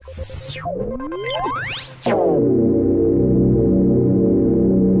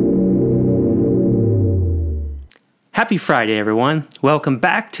Happy Friday, everyone. Welcome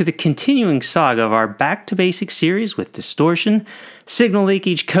back to the continuing saga of our Back to Basics series with Distortion, Signal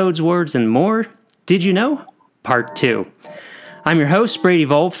Leakage, Codewords, and more. Did you know? Part 2. I'm your host, Brady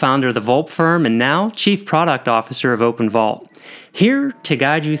Volp, founder of the Volp firm and now Chief Product Officer of Open Vault, here to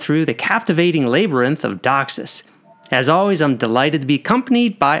guide you through the captivating labyrinth of Doxis. As always, I'm delighted to be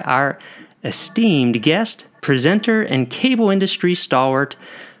accompanied by our esteemed guest, presenter, and cable industry stalwart,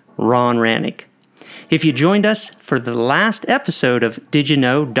 Ron Rannick. If you joined us for the last episode of Did You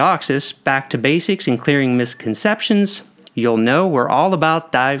Know Doxis, Back to Basics and Clearing Misconceptions, you'll know we're all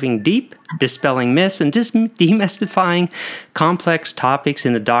about diving deep, dispelling myths, and demystifying complex topics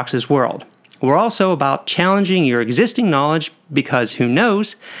in the Doxis world. We're also about challenging your existing knowledge because who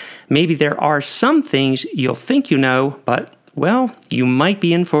knows, maybe there are some things you'll think you know, but, well, you might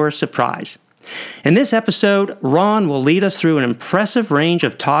be in for a surprise. In this episode, Ron will lead us through an impressive range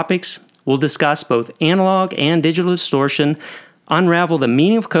of topics. We'll discuss both analog and digital distortion, unravel the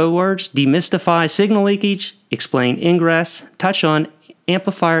meaning of code words, demystify signal leakage, explain ingress, touch on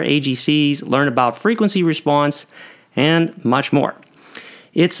amplifier AGCs, learn about frequency response, and much more.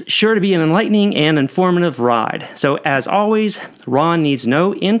 It's sure to be an enlightening and informative ride. So as always, Ron needs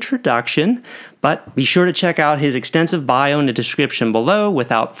no introduction, but be sure to check out his extensive bio in the description below.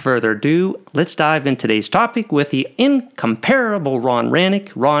 Without further ado, let's dive into today's topic with the incomparable Ron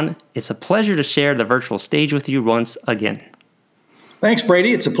Rannick. Ron, it's a pleasure to share the virtual stage with you once again. Thanks,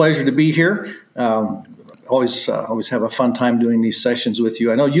 Brady. It's a pleasure to be here. Always have a fun time doing these sessions with you.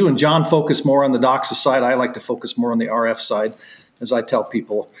 I know you and John focus more on the Doxis side. I like to focus more on the RF side. As I tell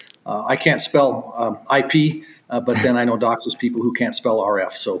people, I can't spell IP, but then I know Doxis people who can't spell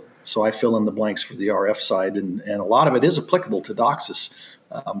RF. So I fill in the blanks for the RF side, and a lot of it is applicable to Doxis,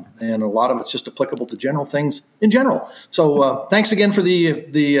 and a lot of it's just applicable to general things in general. So thanks again for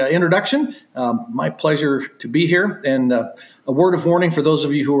the introduction. My pleasure to be here. And a word of warning for those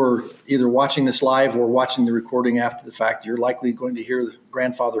of you who are either watching this live or watching the recording after the fact, you're likely going to hear the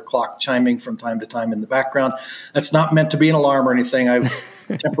grandfather clock chiming from time to time in the background. That's not meant to be an alarm or anything. I've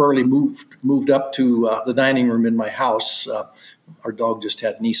temporarily moved up to the dining room in my house. Our dog just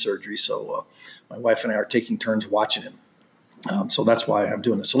had knee surgery, so my wife and I are taking turns watching him. So that's why I'm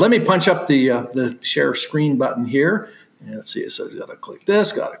doing this. So let me punch up the share screen button here. And let's see, it says got to click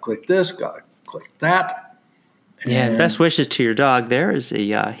this, got to click this, got to click that. Yeah, best wishes to your dog there as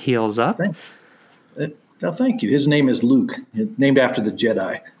he heals up. Thank you. His name is Luke, named after the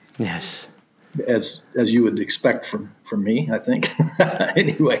Jedi. Yes. As you would expect from me, I think.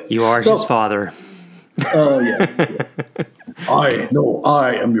 Anyway. You are his father. Oh, yes.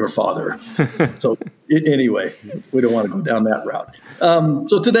 I am your father. So anyway, we don't want to go down that route.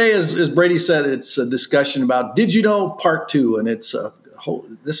 So today, as Brady said, it's a discussion about Did You Know Part 2, and it's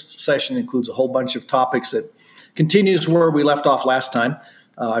this session includes a whole bunch of topics that continues where we left off last time.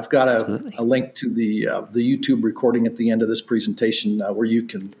 I've got a link to the YouTube recording at the end of this presentation where you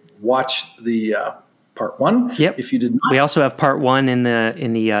can watch the part 1. Yep. If you did not. We also have part 1 in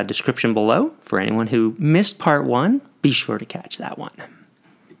the description below for anyone who missed part 1. Be sure to catch that one.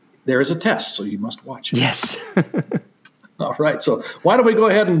 There is a test, so you must watch it. Yes. All right. So why don't we go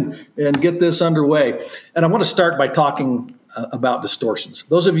ahead and get this underway? And I want to start by talking about distortions.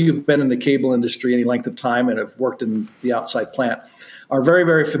 Those of you who've been in the cable industry any length of time and have worked in the outside plant are very,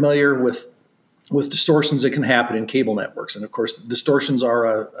 very familiar with distortions that can happen in cable networks. And of course, distortions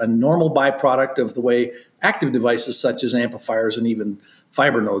are a normal byproduct of the way active devices such as amplifiers and even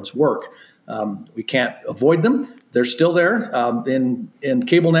fiber nodes work. We can't avoid them. They're still there. In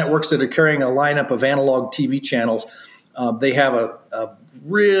cable networks that are carrying a lineup of analog TV channels, they have a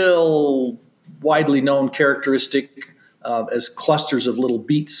real widely known characteristic as clusters of little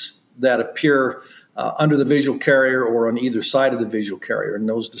beats that appear under the visual carrier or on either side of the visual carrier. And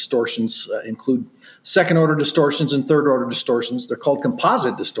those distortions include second-order distortions and third-order distortions. They're called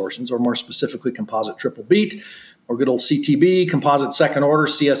composite distortions, or more specifically, composite triple beat, or good old CTB, composite second-order,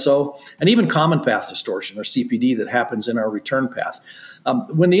 CSO, and even common path distortion, or CPD, that happens in our return path.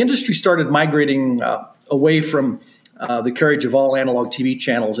 When the industry started migrating away from the carriage of all analog TV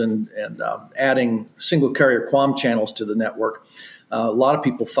channels and adding single carrier QAM channels to the network, a lot of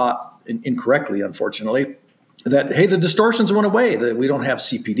people thought, incorrectly, unfortunately, that, hey, the distortions went away, that we don't have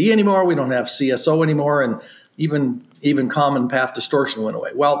CPD anymore, we don't have CSO anymore, and even common path distortion went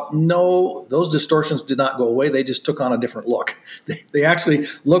away. Well, no, those distortions did not go away. They just took on a different look. They actually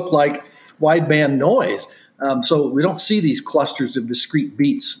looked like wideband noise. So we don't see these clusters of discrete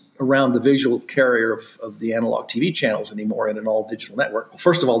beats around the visual carrier of the analog TV channels anymore in an all-digital network. Well,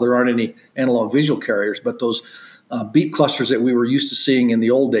 first of all, there aren't any analog visual carriers, but those beat clusters that we were used to seeing in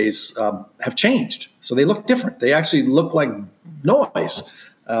the old days have changed. So they look different. They actually look like noise.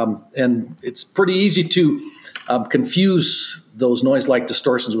 And it's pretty easy to confuse those noise-like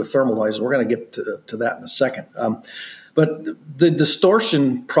distortions with thermal noise. We're going to get to that in a second. But the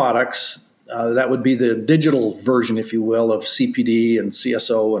distortion products, that would be the digital version, if you will, of CPD and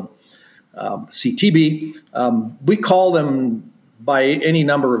CSO and CTB. We call them by any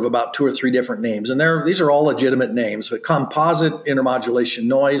number of about 2 or 3 different names. And these are all legitimate names, but composite intermodulation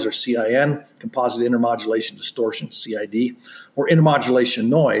noise, or CIN, composite intermodulation distortion, CID, or intermodulation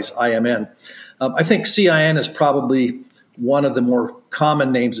noise, IMN. I think CIN is probably one of the more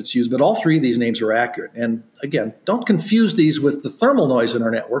common names that's used, but all 3 of these names are accurate. And again, don't confuse these with the thermal noise in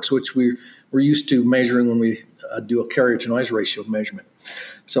our networks, which we're used to measuring when we do a carrier to noise ratio measurement.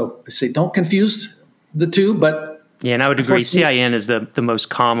 So I say don't confuse the two, but yeah, and I would agree. CIN is the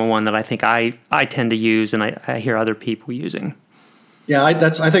most common one that I think I tend to use, and I hear other people using. Yeah, I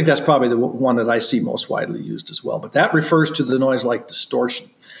think that's probably the one that I see most widely used as well. But that refers to the noise-like distortion.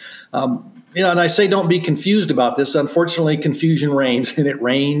 And I say don't be confused about this. Unfortunately, confusion reigns, and it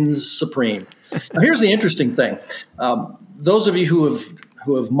reigns supreme. Now, here's the interesting thing. Those of you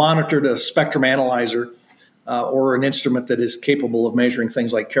who have monitored a spectrum analyzer or an instrument that is capable of measuring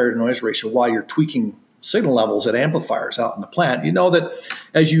things like carrier to noise ratio while you're tweaking signal levels at amplifiers out in the plant, you know that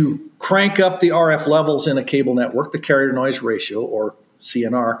as you crank up the RF levels in a cable network, the carrier to noise ratio, or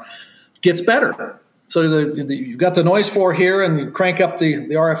CNR, gets better. So you've got the noise floor here, and you crank up the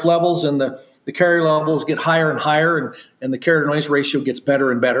RF levels, and the carrier levels get higher and higher, and the carrier to noise ratio gets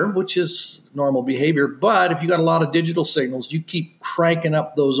better and better, which is normal behavior. But if you've got a lot of digital signals, you keep cranking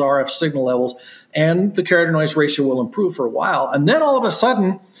up those RF signal levels, and the carrier to noise ratio will improve for a while. And then all of a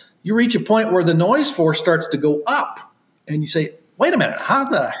sudden, you reach a point where the noise floor starts to go up, and you say, wait a minute, how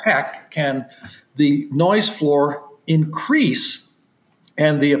the heck can the noise floor increase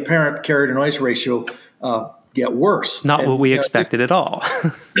and the apparent carrier to noise ratio get worse? Not what we expected at all.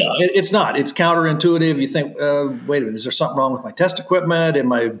 No, it's not. It's counterintuitive. You think, wait a minute, is there something wrong with my test equipment?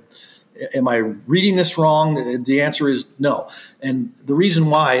 Am I reading this wrong? The answer is no. And the reason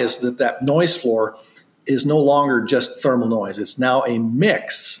why is that noise floor is no longer just thermal noise. It's now a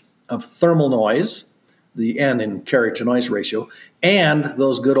mix of thermal noise, the N in carrier to noise ratio, and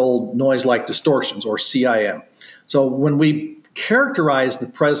those good old noise-like distortions, or CIN. So when we characterize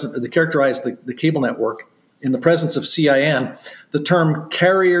the cable network in the presence of CIN, the term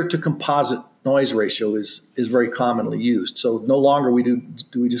carrier to composite noise ratio is very commonly used. So no longer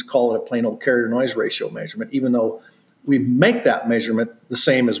do we just call it a plain old carrier to noise ratio measurement, even though we make that measurement the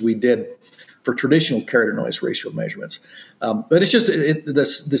same as we did for traditional carrier to noise ratio measurements. But it's just the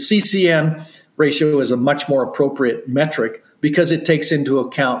CCN ratio is a much more appropriate metric because it takes into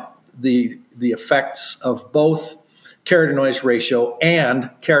account the effects of both carrier to noise ratio and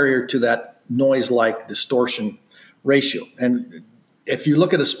carrier to that noise-like distortion ratio. And if you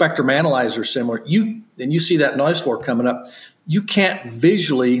look at a spectrum analyzer similar, you see that noise floor coming up, you can't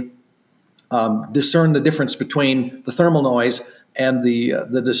visually discern the difference between the thermal noise and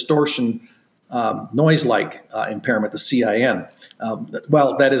the distortion noise-like impairment, the CIN.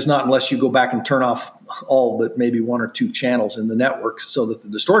 Well, that is not unless you go back and turn off all but maybe 1 or 2 channels in the network so that the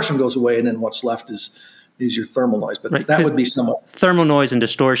distortion goes away, and then what's left is your thermal noise. But right, that would be somewhat... Thermal noise and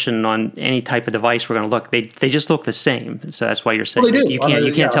distortion on any type of device we're going to look, they just look the same. So that's why you're saying well,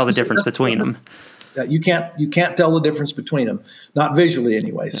 you can't tell the difference between them. You can't tell the difference between them, not visually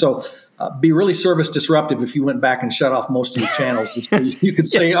anyway. Yeah. So be really service disruptive if you went back and shut off most of your channels. You could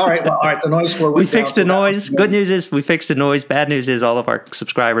say, yes. all right, the noise floor went We fixed the noise. Good news is we fixed the noise. Bad news is all of our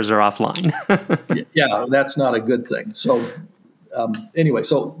subscribers are offline. Yeah, that's not a good thing. So anyway,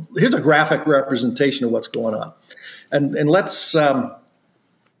 so here's a graphic representation of what's going on. And let's... I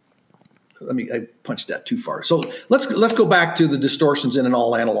punched that too far. So let's go back to the distortions in an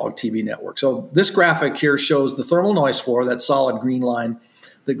all analog TV network. So this graphic here shows the thermal noise floor, that solid green line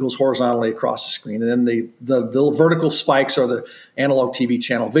that goes horizontally across the screen. And then the vertical spikes are the analog TV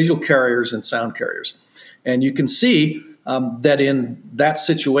channel visual carriers and sound carriers. And you can see that in that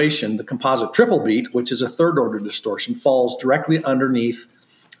situation, the composite triple beat, which is a third order distortion, falls directly underneath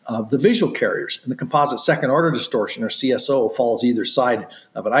the visual carriers. And the composite second order distortion, or CSO, falls either side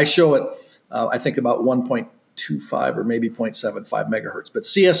of it. I show it, I think, about 1.25 or maybe 0.75 megahertz. But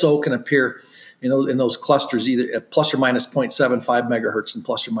CSO can appear in those clusters either at plus or minus 0.75 megahertz and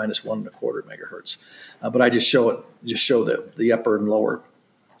plus or minus 1.25 megahertz. But I just show the upper and lower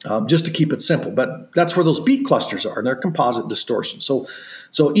just to keep it simple. But that's where those beat clusters are, and they're composite distortion. So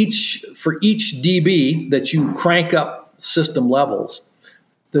for each dB that you crank up system levels,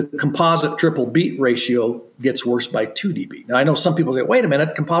 the composite triple beat ratio gets worse by 2 dB. Now, I know some people say, wait a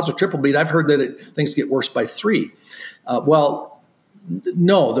minute, composite triple beat, I've heard that things get worse by 3.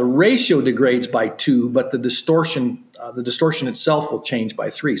 No, the ratio degrades by 2, but the distortion itself will change by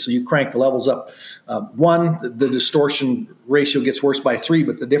 3. So you crank the levels up 1, the distortion ratio gets worse by 3,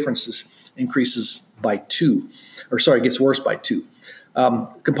 but the difference increases by 2, gets worse by 2.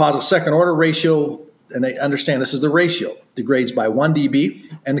 Composite second order ratio, and I understand this is the ratio, degrades by 1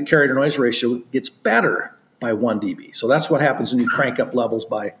 dB, and the carrier to noise ratio gets better by 1 dB. So that's what happens when you crank up levels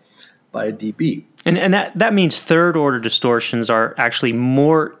by a dB. And that means third order distortions are actually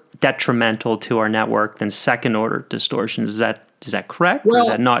more detrimental to our network than second order distortions. Is that correct, or is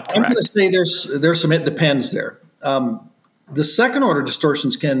that not correct? I'm going to say there's some it depends there. The second order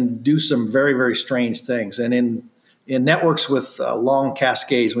distortions can do some very, very strange things, and in networks with long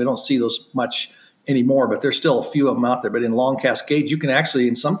cascades, we don't see those much anymore, but there's still a few of them out there. But in long cascades, you can actually,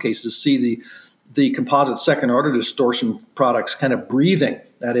 in some cases, see the composite second order distortion products kind of breathing.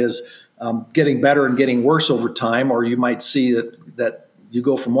 That is, getting better and getting worse over time, or you might see that you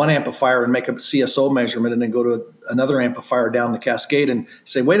go from one amplifier and make a CSO measurement and then go to another amplifier down the cascade and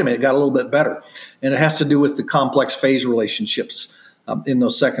say, wait a minute, it got a little bit better. And it has to do with the complex phase relationships in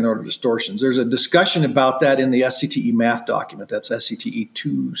those second order distortions. There's a discussion about that in the SCTE math document. That's SCTE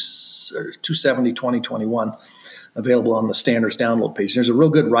 270 2021, available on the standards download page. There's a real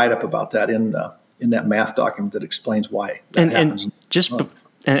good write-up about that in that math document that explains why that happens.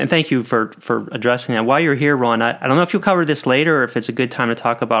 And thank you for addressing that. While you're here, Ron, I don't know if you'll cover this later or if it's a good time to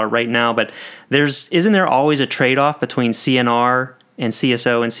talk about it right now, but isn't there always a trade-off between CNR and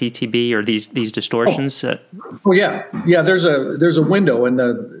CSO and CTB, or these distortions? Yeah. There's a window, and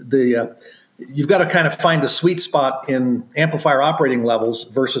you've got to kind of find the sweet spot in amplifier operating levels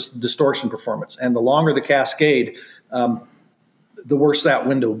versus distortion performance. And the longer the cascade, the worse that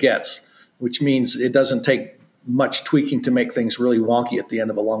window gets, which means it doesn't take much tweaking to make things really wonky at the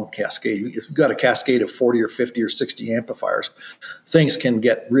end of a long cascade. If you've got a cascade of 40 or 50 or 60 amplifiers, things can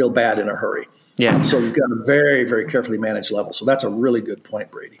get real bad in a hurry. Yeah. So you've got a very, very carefully managed level. So that's a really good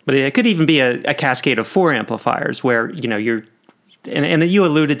point, Brady. But it could even be a cascade of 4 amplifiers where, you're, and you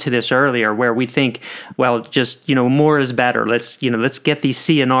alluded to this earlier, where we think, well, just, more is better. Let's get the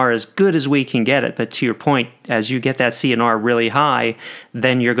CNR as good as we can get it. But to your point, as you get that CNR really high,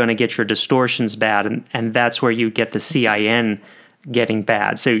 then you're going to get your distortions bad. And that's where you get the CIN getting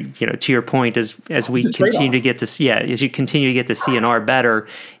bad. So, to your point, as we continue to get the CNR better,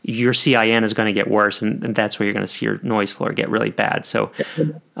 your CIN is going to get worse. And that's where you're going to see your noise floor get really bad. So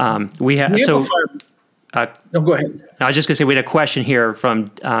we have, no, go ahead. I was just going to say, we had a question here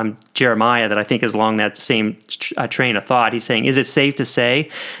from Jeremiah that I think is along that same train of thought. He's saying, is it safe to say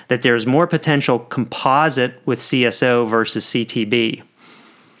that there's more potential composite with CSO versus CTB?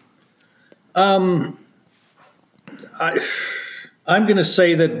 I'm going to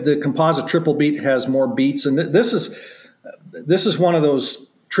say that the composite triple beat has more beats. And this is one of those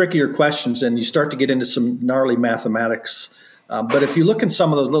trickier questions, and you start to get into some gnarly mathematics. But if you look in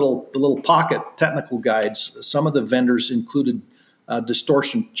some of those little pocket technical guides, some of the vendors included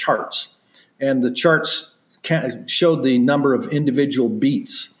distortion charts, and the charts showed the number of individual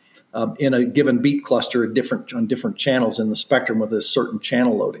beats in a given beat cluster on different channels in the spectrum with a certain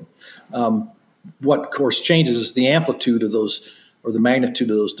channel loading. What, of course, changes is the amplitude of those, or the magnitude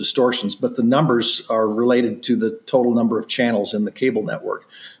of those distortions, but the numbers are related to the total number of channels in the cable network.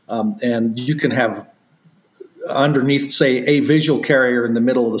 And you can have underneath, say, a visual carrier in the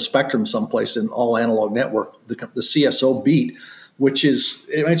middle of the spectrum someplace in all analog network, the CSO beat, which is,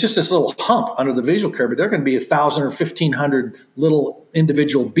 it's just this little hump under the visual carrier, but there are going to be 1,000 or 1,500 little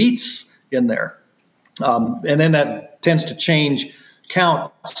individual beats in there. And then that tends to change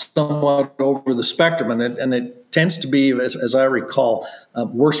count somewhat over the spectrum, and it tends to be, as I recall,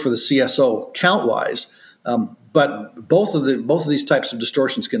 worse for the CSO count-wise. But both of these types of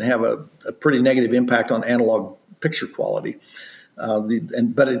distortions can have a pretty negative impact on analog picture quality.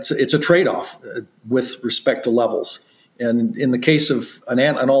 But it's a trade-off with respect to levels. And in the case of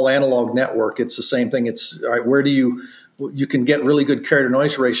an all analog network, it's the same thing. It's all right. Where do you can get really good carrier to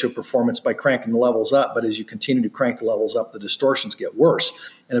noise ratio performance by cranking the levels up, but as you continue to crank the levels up, the distortions get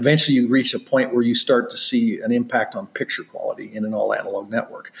worse. And eventually you reach a point where you start to see an impact on picture quality in an all analog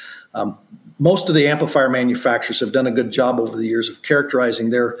network. Most of the amplifier manufacturers have done a good job over the years of characterizing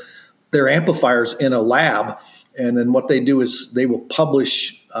their amplifiers in a lab. And then what they do is they will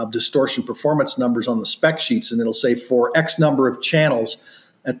publish distortion performance numbers on the spec sheets, and it'll say for X number of channels,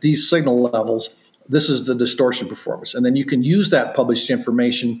 at these signal levels, this is the distortion performance. And then you can use that published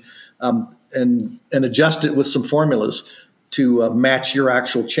information and adjust it with some formulas to match your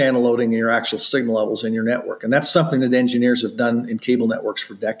actual channel loading and your actual signal levels in your network. And that's something that engineers have done in cable networks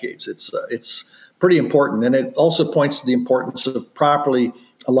for decades. It's pretty important. And it also points to the importance of properly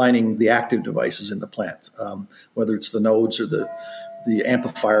aligning the active devices in the plant, whether it's the nodes or the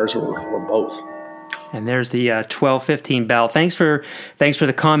amplifiers or both. And there's the 12:15 bell. Thanks for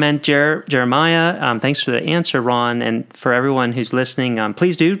the comment, Jeremiah. Thanks for the answer, Ron. And for everyone who's listening,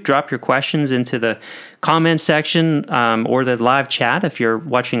 please do drop your questions into the comment section or the live chat. If you're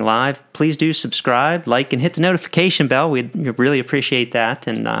watching live, please do subscribe, like, and hit the notification bell. We'd really appreciate that.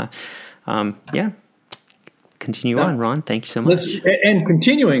 And continue on, Ron. Thank you so much. And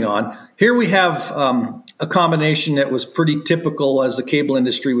continuing on, here we have a combination that was pretty typical as the cable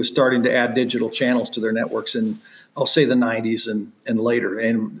industry was starting to add digital channels to their networks in, I'll say, the 90s and later.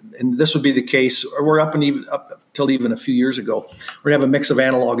 And this would be the case, or we're up till even a few years ago. We have a mix of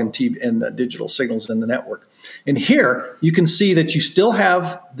analog and digital signals in the network. And here you can see that you still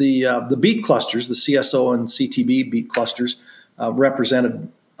have the beat clusters, the CSO and CTB beat clusters,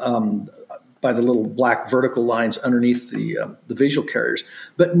 represented by the little black vertical lines underneath the visual carriers.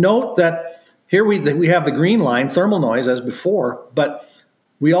 But note that here we have the green line, thermal noise, as before, but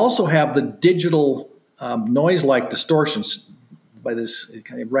we also have the digital noise-like distortions by this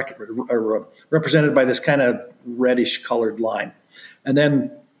kind of represented by this kind of reddish-colored line. And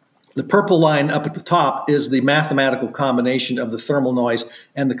then the purple line up at the top is the mathematical combination of the thermal noise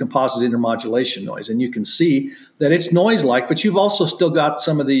and the composite intermodulation noise. And you can see that it's noise-like, but you've also still got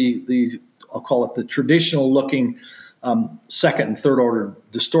some of the I'll call it the traditional-looking second and third order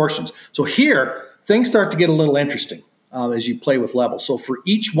distortions. So here, things start to get a little interesting as you play with levels. So for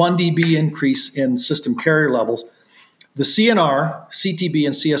each 1 dB increase in system carrier levels, the CNR, CTB,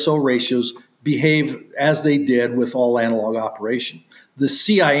 and CSO ratios behave as they did with all analog operation. The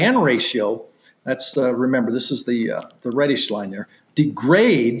CIN ratio, that's remember, this is the reddish line there,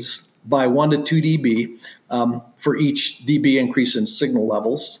 degrades by 1 to 2 dB for each dB increase in signal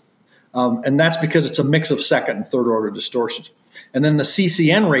levels. And that's because it's a mix of second and third order distortions. And then the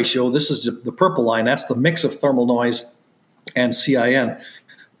CCN ratio, this is the purple line, that's the mix of thermal noise and CIN.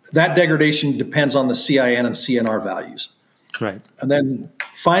 That degradation depends on the CIN and CNR values. Right. And then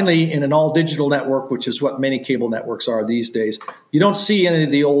finally, in an all digital network, which is what many cable networks are these days, you don't see any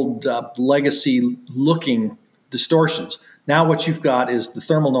of the old legacy looking distortions. Now what you've got is the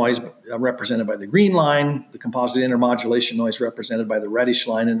thermal noise represented by the green line, the composite intermodulation noise represented by the reddish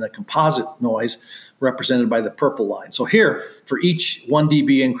line, and the composite noise represented by the purple line. So here, for each 1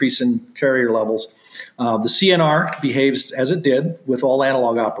 dB increase in carrier levels, the CNR behaves as it did with all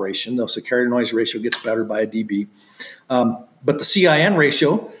analog operation. So the carrier noise ratio gets better by a dB. But the CIN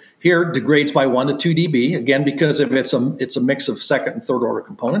ratio here degrades by 1 to 2 dB, again, because if it's a mix of second and third order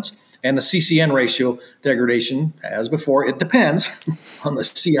components. And the CCN ratio degradation, as before, it depends on the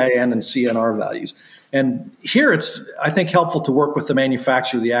CIN and CNR values. And here it's, I think, helpful to work with the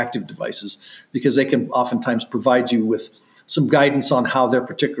manufacturer of the active devices because they can oftentimes provide you with some guidance on how their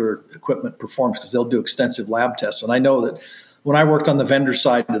particular equipment performs because they'll do extensive lab tests. And I know that when I worked on the vendor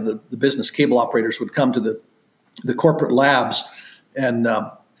side of the business, cable operators would come to the corporate labs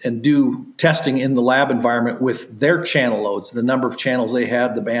and do testing in the lab environment with their channel loads, the number of channels they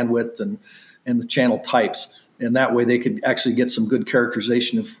had, the bandwidth, and the channel types. And that way they could actually get some good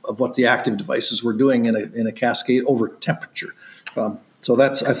characterization of what the active devices were doing in a cascade over temperature. So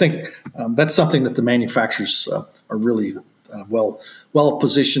I think that's something that the manufacturers are really well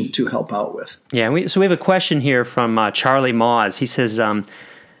positioned to help out with. Yeah, so we have a question here from Charlie Moz. He says,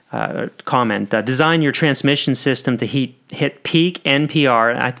 comment, design your transmission system to hit peak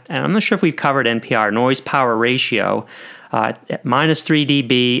NPR, and I'm not sure if we've covered NPR, noise power ratio, at minus 3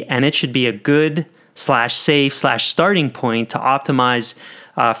 dB, and it should be a good /safe /starting point to optimize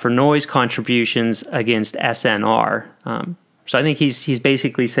for noise contributions against SNR. So I think he's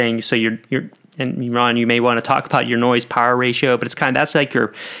basically saying, so you're and Ron, you may want to talk about your noise power ratio, but it's that's like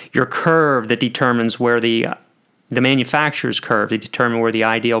your curve that determines where the manufacturer's curve to determine where the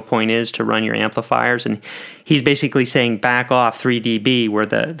ideal point is to run your amplifiers. And he's basically saying back off 3 dB where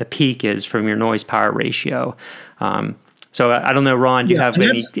the peak is from your noise power ratio. So I don't know, Ron, do you have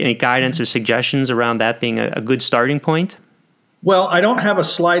any guidance or suggestions around that being a good starting point? Well, I don't have a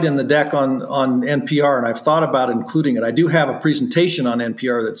slide in the deck on NPR, and I've thought about including it. I do have a presentation on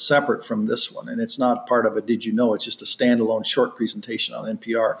NPR that's separate from this one, and it's not part of a Did You Know? It's just a standalone short presentation on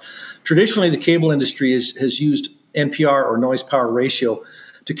NPR. Traditionally, the cable industry has used NPR, or noise power ratio,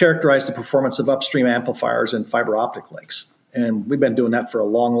 to characterize the performance of upstream amplifiers and fiber optic links. And we've been doing that for a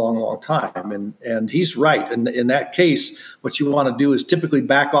long, long, long time. And he's right. And in that case, what you want to do is typically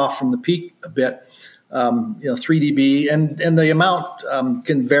back off from the peak a bit, 3 dB. And the amount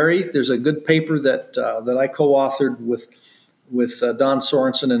can vary. There's a good paper that I co-authored with Don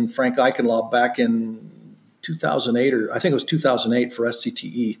Sorensen and Frank Eichenlaub back in 2008, or I think it was 2008 for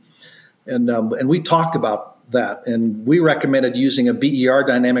SCTE. And we talked about that, and we recommended using a BER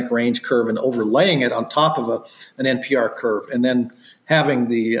dynamic range curve and overlaying it on top of an NPR curve, and then having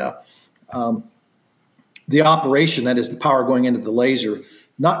the operation, that is the power going into the laser,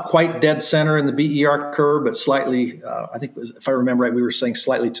 not quite dead center in the BER curve, but slightly, I think, if I remember right, we were saying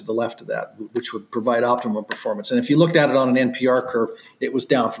slightly to the left of that, which would provide optimum performance. And if you looked at it on an NPR curve, it was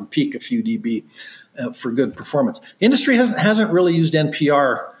down from peak a few dB for good performance. The industry hasn't really used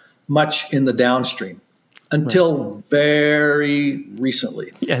NPR much in the downstream until very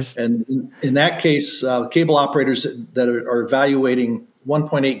recently. Yes. And in that case, cable operators that are evaluating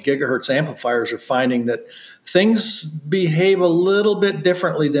 1.8 gigahertz amplifiers are finding that things behave a little bit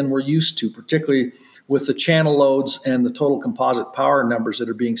differently than we're used to, particularly with the channel loads and the total composite power numbers that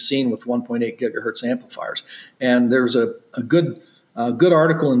are being seen with 1.8 gigahertz amplifiers. And there's a good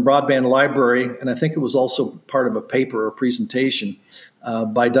article in Broadband Library, and I think it was also part of a paper or presentation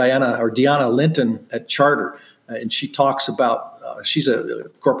by Deanna Linton at Charter, and she talks about she's a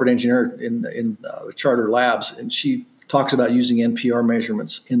corporate engineer in Charter Labs, and she talks about using NPR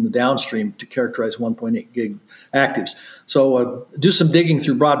measurements in the downstream to characterize 1.8 gig actives. So do some digging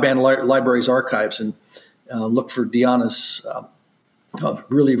through Broadband Library's archives and look for Deanna's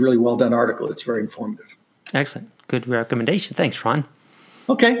really, really well done article. It's very informative. Excellent. Good recommendation. Thanks, Ron.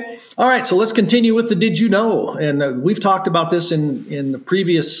 Okay. All right. So let's continue with the Did You Know? And we've talked about this in the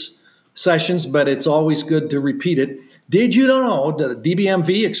previous sessions, but it's always good to repeat it. Did you know that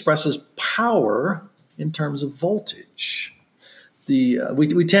dBmV expresses power in terms of voltage?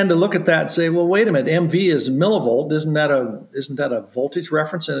 We tend to look at that and say, well, wait a minute, MV is millivolt. Isn't that a voltage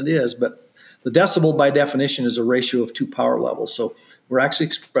reference? And it is, but the decibel by definition is a ratio of two power levels. So we're actually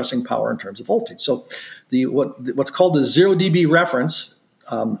expressing power in terms of voltage. So what's called the 0 dB reference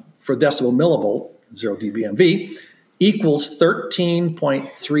for decibel millivolt, 0 dBmV, equals 13.33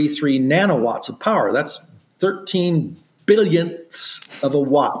 nanowatts of power. That's 13 billionths of a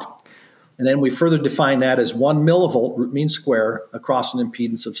watt. And then we further define that as 1 millivolt, root mean square, across an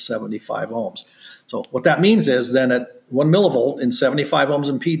impedance of 75 ohms. So what that means is then at 1 millivolt in 75 ohms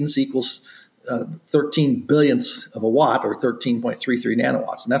impedance equals 13 billionths of a watt, or 13.33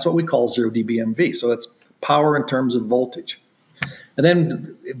 nanowatts. And that's what we call 0 dBmV. So that's power in terms of voltage. And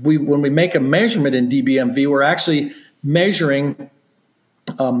then when we make a measurement in dBmV, we're actually measuring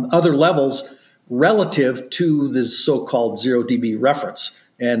other levels relative to this so-called 0 dB reference.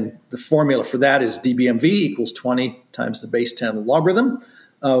 And the formula for that is dBmV equals 20 times the base 10 logarithm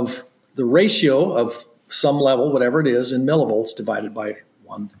of the ratio of some level, whatever it is, in millivolts divided by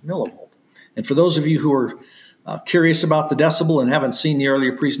 1 millivolt. And for those of you who are curious about the decibel and haven't seen the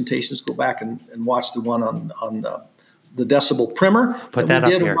earlier presentations, go back and watch the one on the decibel primer. Put that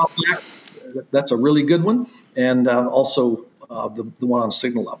up here. That's a really good one. And also the one on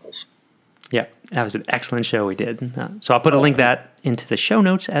signal levels. Yeah, that was an excellent show we did. So I'll put a link that into the show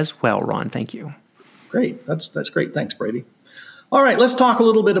notes as well, Ron. Thank you. Great. That's great. Thanks, Brady. All right, let's talk a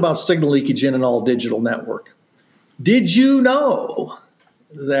little bit about signal leakage in an all-digital network. Did you know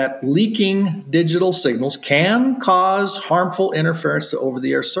that leaking digital signals can cause harmful interference to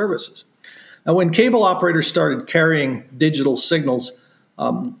over-the-air services? Now, when cable operators started carrying digital signals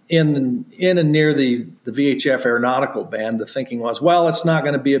in and near the VHF aeronautical band, the thinking was, well, it's not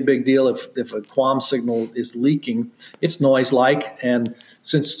going to be a big deal if a QAM signal is leaking. It's noise-like, and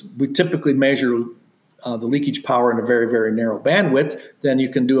since we typically measure the leakage power in a very, very narrow bandwidth, then you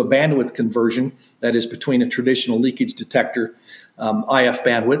can do a bandwidth conversion that is between a traditional leakage detector IF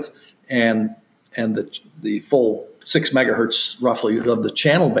bandwidth and the full 6 megahertz roughly of the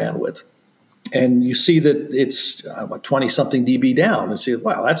channel bandwidth. And you see that it's 20-something dB down, and see,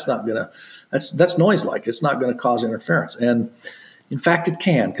 wow, that's noise-like. It's not going to cause interference. And in fact, it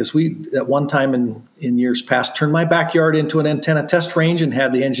can, because we, at one time in years past, turned my backyard into an antenna test range and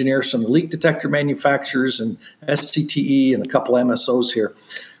had the engineers from the leak detector manufacturers and SCTE and a couple MSOs here.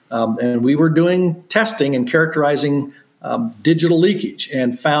 And we were doing testing and characterizing digital leakage,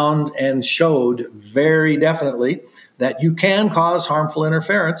 and found and showed very definitely that you can cause harmful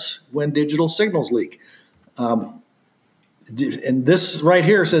interference when digital signals leak. And this right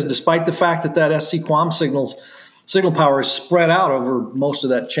here says, despite the fact that SC-QAM signal power is spread out over most of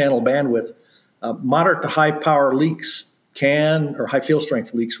that channel bandwidth, moderate to high power leaks or high field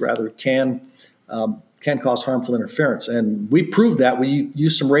strength leaks rather, can can cause harmful interference. And we proved that. We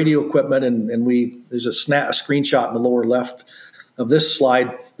used some radio equipment, and there's a screenshot in the lower left of this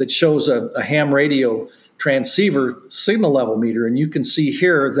slide that shows a ham radio transceiver signal level meter. And you can see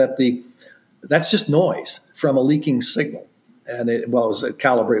here that that's just noise from a leaking signal. And it was a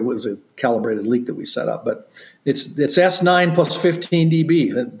calibrated leak that we set up, but it's S9 plus 15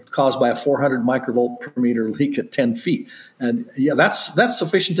 dB caused by a 400 microvolt per meter leak at 10 feet. And yeah, that's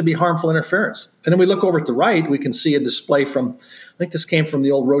sufficient to be harmful interference. And then we look over at the right, we can see a display from, I think this came from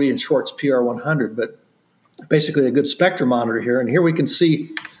the old Rodian Schwartz PR100, but basically a good spectrum monitor here. And here we can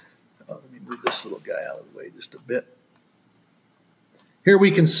see, let me move this little guy out of the way just a bit. Here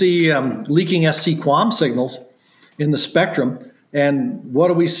we can see leaking SC-QAM signals in the spectrum. And what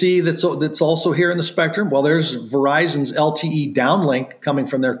do we see that's also here in the spectrum? Well, there's Verizon's LTE downlink coming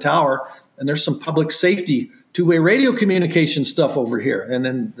from their tower, and there's some public safety two-way radio communication stuff over here, and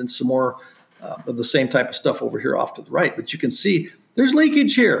then some more of the same type of stuff over here off to the right. But you can see there's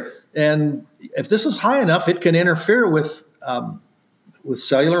leakage here. And if this is high enough, it can interfere with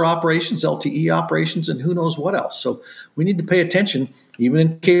cellular operations, LTE operations, and who knows what else. So we need to pay attention, even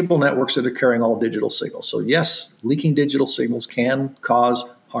in cable networks that are carrying all digital signals. So yes, leaking digital signals can cause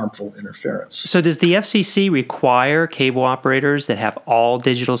harmful interference. So does the FCC require cable operators that have all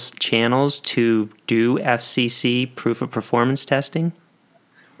digital channels to do FCC proof of performance testing?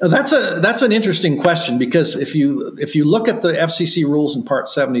 That's an interesting question, because if you look at the FCC rules in Part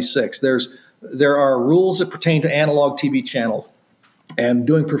 76, there are rules that pertain to analog TV channels and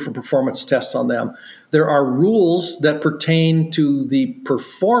doing proof of performance tests on them. There are rules that pertain to the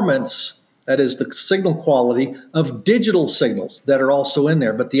performance, that is the signal quality of digital signals that are also in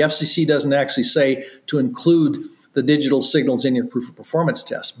there. But the FCC doesn't actually say to include the digital signals in your proof of performance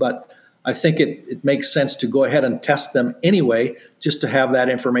test. But I think it makes sense to go ahead and test them anyway, just to have that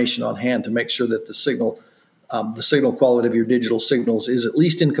information on hand to make sure that the signal quality of your digital signals is at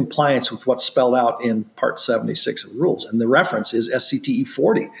least in compliance with what's spelled out in Part 76 of the rules. And the reference is SCTE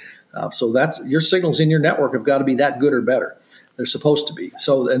 40. So that's your signals in your network have got to be that good or better. They're supposed to be.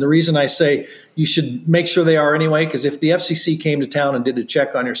 So, and the reason I say you should make sure they are anyway, because if the FCC came to town and did a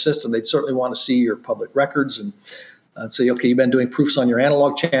check on your system, they'd certainly want to see your public records and say, okay, you've been doing proofs on your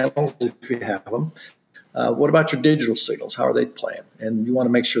analog channels if you have them. What about your digital signals? How are they playing? And you want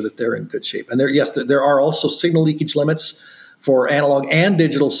to make sure that they're in good shape. And there are also signal leakage limits for analog and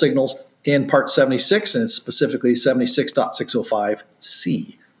digital signals in Part 76, and it's specifically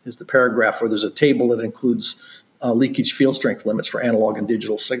 76.605C is the paragraph where there's a table that includes leakage field strength limits for analog and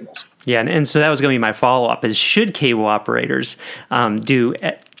digital signals. Yeah, and so that was going to be my follow-up, is should cable operators do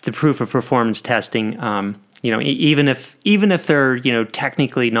the proof of performance testing even if they're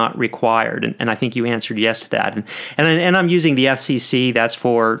technically not required, and I think you answered yes to that, and I'm using the FCC. That's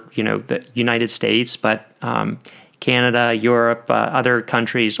for the United States, but Canada, Europe, other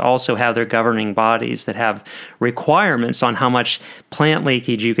countries also have their governing bodies that have requirements on how much plant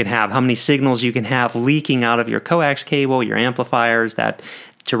leakage you can have, how many signals you can have leaking out of your coax cable, your amplifiers. That,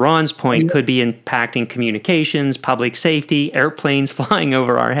 to Ron's point, could be impacting communications, public safety, airplanes flying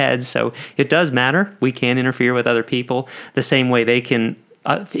over our heads. So it does matter. We can interfere with other people the same way they can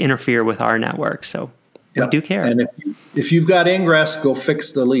interfere with our network. So we do care. And if you've got ingress, go fix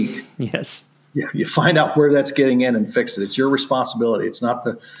the leak. Yes. Yeah, you find out where that's getting in and fix it. It's your responsibility. It's not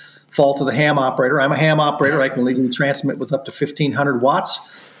the fault of the ham operator. I'm a ham operator. I can legally transmit with up to 1,500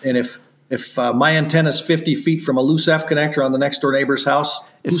 watts. And if my antenna is 50 feet from a loose F connector on the next door neighbor's house,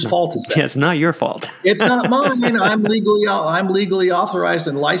 whose fault is that? Yeah, it's not your fault. It's not mine. I'm legally authorized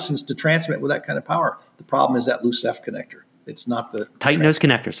and licensed to transmit with that kind of power. The problem is that loose F connector. It's not the tighten those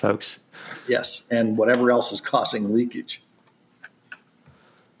connectors, folks. Yes, and whatever else is causing leakage.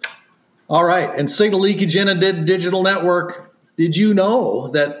 All right, and signal leakage in a digital network. Did you know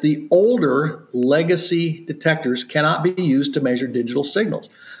that the older legacy detectors cannot be used to measure digital signals?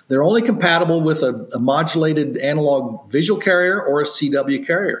 They're only compatible with a modulated analog visual carrier or a CW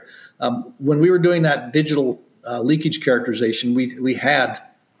carrier. When we were doing that digital leakage characterization, we had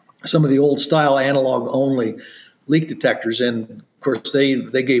some of the old style analog only leak detectors, and of course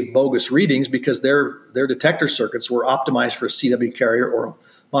they gave bogus readings because their detector circuits were optimized for a CW carrier or a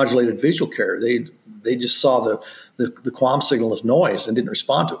modulated visual carrier. They just saw the QAM signal as noise and didn't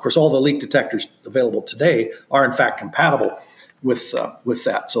respond to it. Of course, all the leak detectors available today are in fact compatible with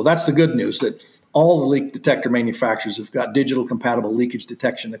that. So that's the good news, that all the leak detector manufacturers have got digital compatible leakage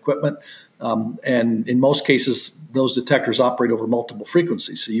detection equipment. And in most cases, those detectors operate over multiple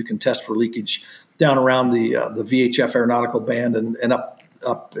frequencies. So you can test for leakage down around the VHF aeronautical band and up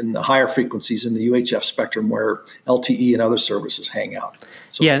up in the higher frequencies in the UHF spectrum where LTE and other services hang out.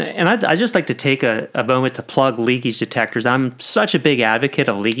 So, yeah, and I'd just like to take a moment to plug leakage detectors. I'm such a big advocate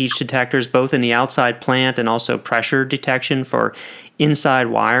of leakage detectors, both in the outside plant and also pressure detection for inside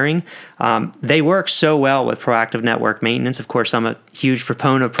wiring. They work so well with proactive network maintenance. Of course, I'm a huge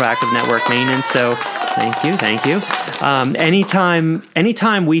proponent of proactive network maintenance, so thank you.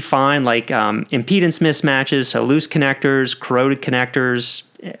 Anytime we find like impedance mismatches, so loose connectors, corroded connectors,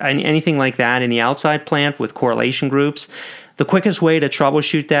 anything like that in the outside plant with correlation groups, the quickest way to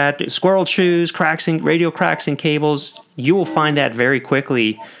troubleshoot that, squirrel shoes, radio cracks in cables, you will find that very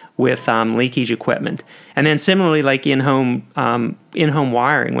quickly with leakage equipment. And then similarly, like in-home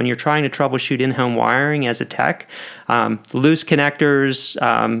wiring, when you're trying to troubleshoot in-home wiring as a tech, loose connectors,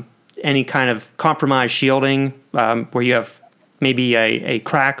 any kind of compromised shielding where you have maybe a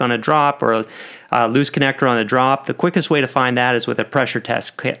crack on a drop or a loose connector on a drop, the quickest way to find that is with a pressure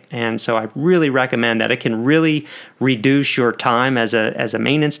test kit. And so I really recommend that. It can really reduce your time as a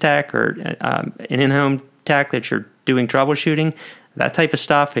maintenance tech or an in-home tech that you're doing troubleshooting, that type of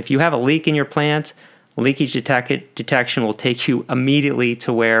stuff. If you have a leak in your plant, leakage detection will take you immediately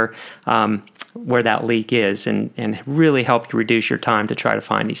to where that leak is and really help you reduce your time to try to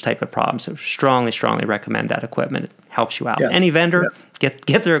find these type of problems. So strongly recommend that equipment. It helps you out. Yes. Any vendor,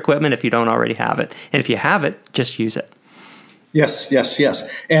 get their equipment if you don't already have it. And if you have it, just use it. Yes.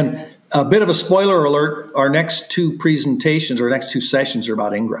 And a bit of a spoiler alert, our next two presentations or next two sessions are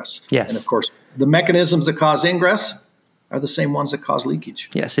about ingress. Yes. And of course, the mechanisms that cause ingress are the same ones that cause leakage.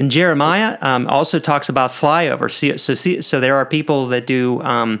 Yes, and Jeremiah also talks about flyover. So there are people that do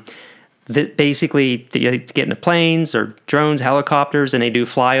that basically get into planes or drones, helicopters, and they do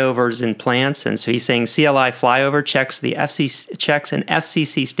flyovers in plants. And so he's saying CLI flyover checks and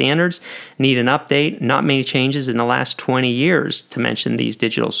FCC standards need an update. Not many changes in the last 20 years to mention these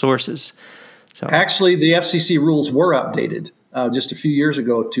digital sources. So actually, the FCC rules were updated just a few years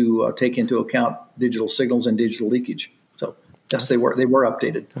ago to take into account digital signals and digital leakage. So yes, they were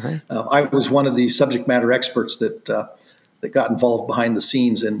updated. Okay. I was one of the subject matter experts that got involved behind the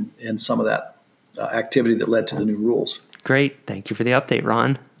scenes in some of that activity that led to the new rules. Great. Thank you for the update,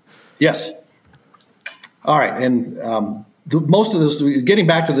 Ron. Yes. All right. And most of those, getting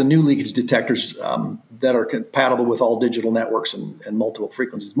back to the new leakage detectors that are compatible with all digital networks and multiple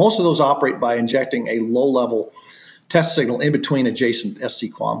frequencies, most of those operate by injecting a low-level test signal in between adjacent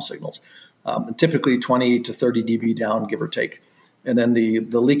SC-QAM signals, and typically 20 to 30 dB down, give or take. And then the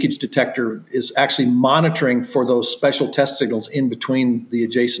leakage detector is actually monitoring for those special test signals in between the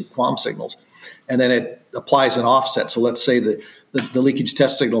adjacent QAM signals. And then it applies an offset. So let's say the leakage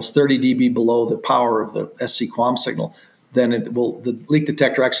test signal is 30 dB below the power of the SC QAM signal. Then the leak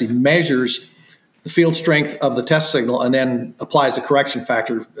detector actually measures the field strength of the test signal and then applies a correction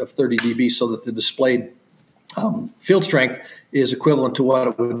factor of 30 dB so that the displayed field strength is equivalent to what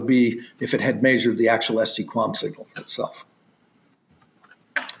it would be if it had measured the actual SC QAM signal itself.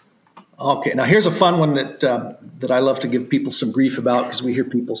 Okay, now here's a fun one that I love to give people some grief about because we hear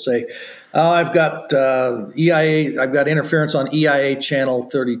people say, "Oh, I've got EIA, I've got interference on EIA channel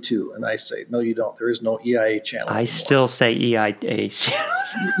 32," and I say, "No, you don't. There is no EIA channel." I still say EIA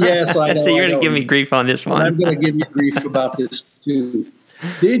channels. Yes, I know. So you're going to give me grief on this one. I'm going to give you grief about this too.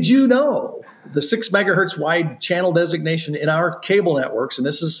 Did you know the 6 megahertz wide channel designation in our cable networks, and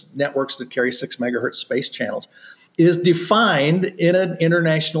this is networks that carry 6 megahertz space channels, is defined in an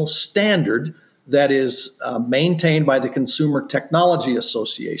international standard that is maintained by the Consumer Technology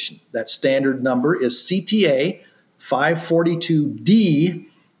Association. That standard number is CTA 542D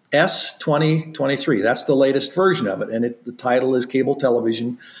S2023. That's the latest version of it, and the title is Cable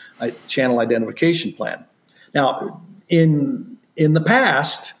Television Channel Identification Plan. Now, in the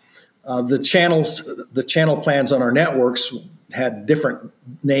past, the channel plans on our networks had different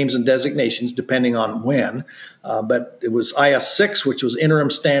names and designations depending on when, but it was IS6, which was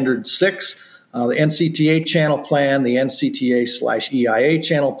Interim Standard 6, the NCTA channel plan, the NCTA/EIA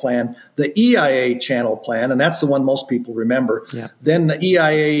channel plan, the EIA channel plan, and that's the one most people remember. Yeah. Then the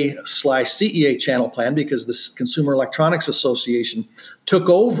EIA/CEA channel plan, because the Consumer Electronics Association took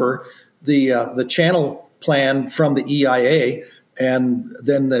over the channel plan from the EIA, and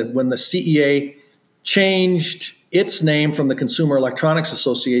then when the CEA changed its name from the Consumer Electronics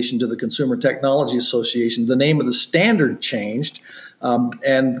Association to the Consumer Technology Association, the name of the standard changed,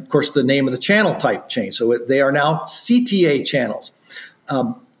 and of course the name of the channel type changed. So they are now CTA channels.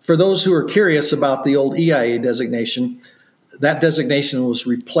 For those who are curious about the old EIA designation, that designation was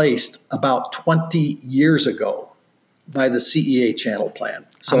replaced about 20 years ago by the CEA channel plan.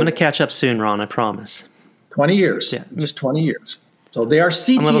 So I'm going to catch up soon, Ron, I promise. 20 years, yeah. Just 20 years. So they are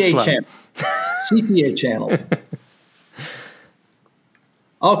I'm a little CTA slow. channels. CTA channels.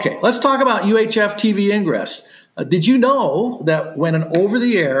 Okay, let's talk about UHF TV ingress. Did you know that when an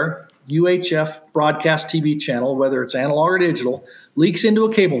over-the-air UHF broadcast TV channel, whether it's analog or digital, leaks into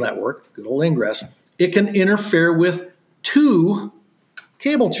a cable network, good old ingress, it can interfere with 2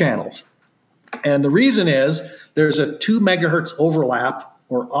 cable channels? And the reason is there's a 2 megahertz overlap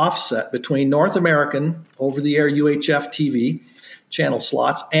or offset between North American over-the-air UHF TV channel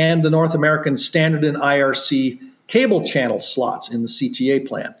slots and the North American standard and IRC cable channel slots in the CTA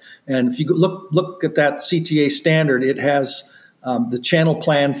plan. And if you look at that CTA standard, it has the channel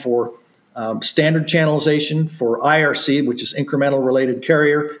plan for standard channelization, for IRC, which is incremental related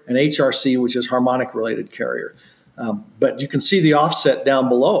carrier, and HRC, which is harmonic related carrier. But you can see the offset down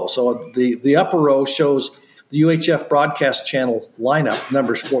below. So the upper row shows the UHF broadcast channel lineup,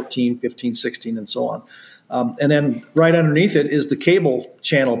 numbers 14, 15, 16, and so on. And then right underneath it is the cable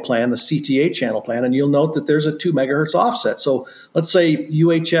channel plan, the CTA channel plan, and you'll note that there's a 2 megahertz offset. So let's say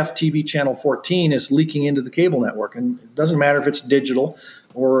UHF TV channel 14 is leaking into the cable network, and it doesn't matter if it's digital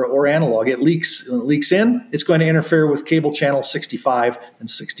or analog. It leaks in, it's going to interfere with cable channel 65 and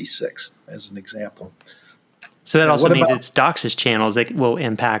 66, as an example. So that also means it's DOCSIS channels that will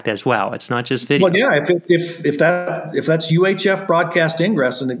impact as well. It's not just video. Well, yeah, if that's UHF broadcast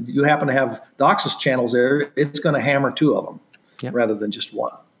ingress and you happen to have DOCSIS channels there, it's going to hammer 2 of them rather than just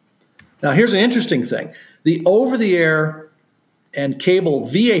 1. Now, here's an interesting thing. The over-the-air and cable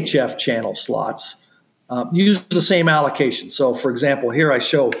VHF channel slots use the same allocation. So, for example, here I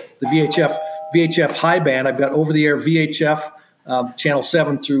show the VHF high band. I've got over-the-air VHF channel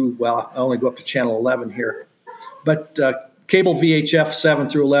 7 through, well, I only go up to channel 11 here. But cable VHF 7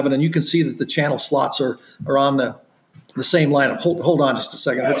 through 11, and you can see that the channel slots are on the same lineup. Hold on just a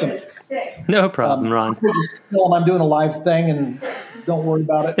second. No problem, Ron. I'm doing a live thing, and don't worry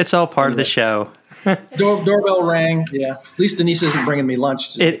about it. It's all part of the show. Doorbell rang. Yeah. At least Denise isn't bringing me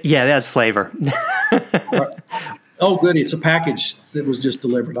lunch today. That's flavor. Oh, goody. It's a package that was just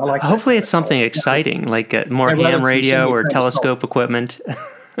delivered. I like Hopefully it's something exciting, like more ham radio or telescope equipment.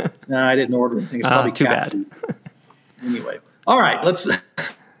 No, I didn't order anything. It's probably too cat bad. food. Anyway, all right, let's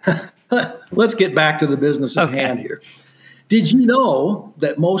get back to the business at hand here. Did you know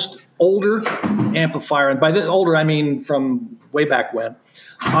that most older amplifier, and by the older I mean from way back when,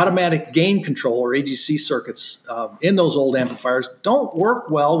 automatic gain control or AGC circuits in those old amplifiers don't work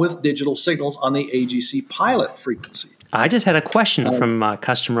well with digital signals on the AGC pilot frequency? I just had a question from a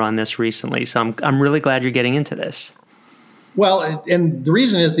customer on this recently, so I'm really glad you're getting into this. Well, and the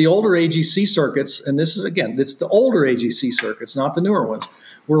reason is the older AGC circuits, and this is, again, it's the older AGC circuits, not the newer ones,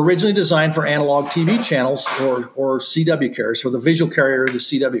 were originally designed for analog TV channels or CW carriers, for the visual carrier or the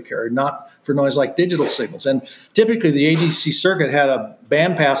CW carrier, not for noise like digital signals. And typically the AGC circuit had a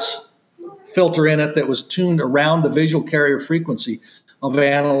bandpass filter in it that was tuned around the visual carrier frequency of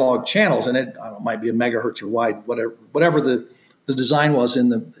analog channels, and it might be a megahertz or wide, whatever the design was in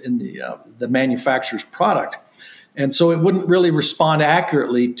the manufacturer's product. And so it wouldn't really respond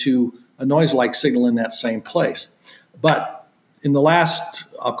accurately to a noise-like signal in that same place. But in the last,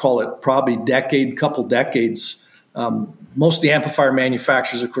 I'll call it probably couple decades, most of the amplifier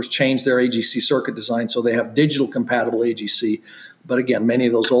manufacturers, of course, changed their AGC circuit design so they have digital compatible AGC. But again, many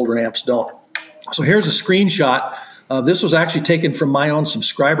of those older amps don't. So here's a screenshot. This was actually taken from my own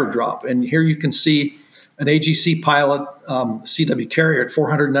subscriber drop. And here you can see an AGC pilot CW carrier at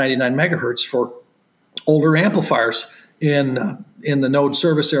 499 megahertz for older amplifiers in the node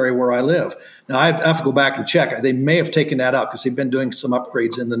service area where I live. Now, I have to go back and check. They may have taken that out because they've been doing some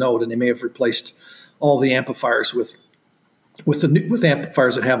upgrades in the node, and they may have replaced all the amplifiers with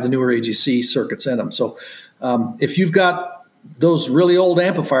amplifiers that have the newer AGC circuits in them. So if you've got those really old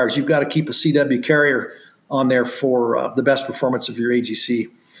amplifiers, you've got to keep a CW carrier on there for the best performance of your AGC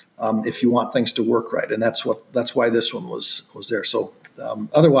if you want things to work right. And that's why this one was there. So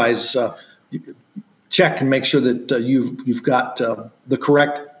otherwise, check and make sure that you've got the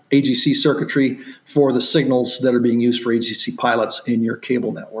correct AGC circuitry for the signals that are being used for AGC pilots in your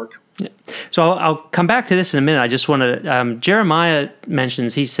cable network. Yeah. So I'll come back to this in a minute. I just want to, Jeremiah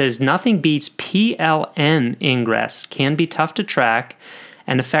mentions, he says, nothing beats PLN ingress, can be tough to track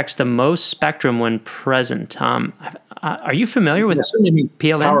and affects the most spectrum when present. Are you familiar with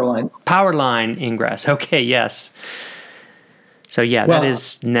PLN? Power line ingress. Okay, yes. So yeah, that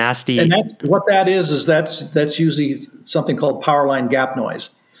is nasty. And that's usually something called power line gap noise.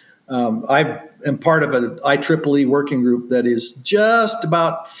 I am part of an IEEE working group that is just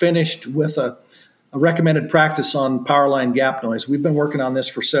about finished with a recommended practice on power line gap noise. We've been working on this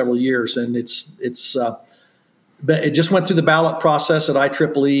for several years, and it's but it just went through the ballot process at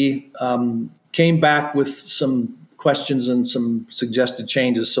IEEE, came back with some questions and some suggested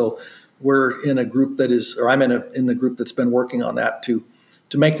changes. So we're in a group that is, or I'm in the group that's been working on that to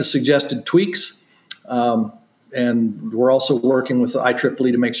make the suggested tweaks. And we're also working with the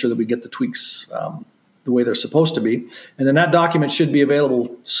IEEE to make sure that we get the tweaks the way they're supposed to be. And then that document should be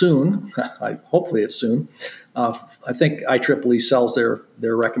available soon. Hopefully it's soon. I think IEEE sells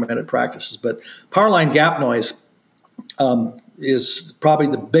their recommended practices. But power line gap noise is probably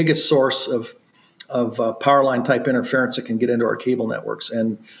the biggest source of power line type interference that can get into our cable networks.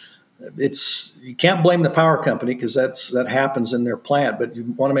 And you can't blame the power company because that happens in their plant, but you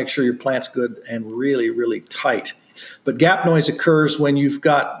want to make sure your plant's good and really, really tight. But gap noise occurs when you've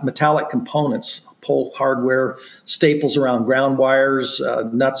got metallic components, pole hardware, staples around ground wires,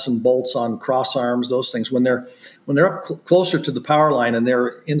 nuts and bolts on cross arms, those things. When they're up closer to the power line and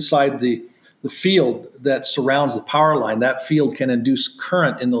they're inside the field that surrounds the power line, that field can induce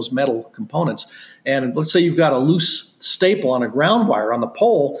current in those metal components. And let's say you've got a loose staple on a ground wire on the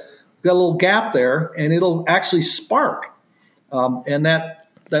pole, got a little gap there, and it'll actually spark. And that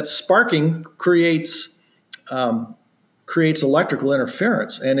sparking creates electrical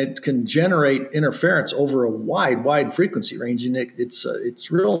interference, and it can generate interference over a wide frequency range, and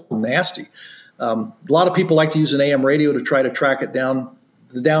it's real nasty. A lot of people like to use an AM radio to try to track it down.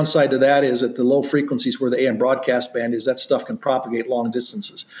 The downside to that is at the low frequencies where the AM broadcast band is, that stuff can propagate long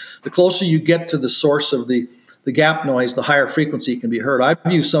distances. The closer you get to the source of the gap noise, the higher frequency can be heard. I've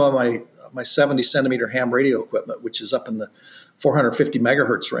used some of my 70 centimeter ham radio equipment, which is up in the 450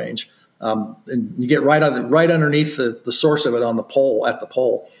 megahertz range. And you get right underneath the source of it on the pole, at the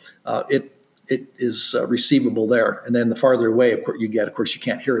pole. It is receivable there. And then the farther away, of course, you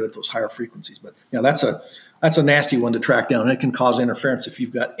can't hear it at those higher frequencies. But that's a nasty one to track down. And it can cause interference if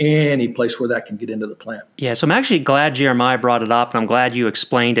you've got any place where that can get into the plant. Yeah, so I'm actually glad Jeremiah brought it up, and I'm glad you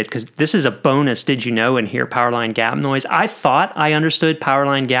explained it, because this is a bonus, did you know, in here, power line gap noise. I thought I understood power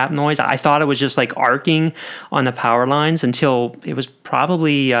line gap noise. I thought it was just like arcing on the power lines until it was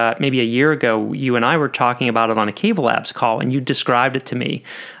probably maybe a year ago. You and I were talking about it on a Cable Labs call, and you described it to me.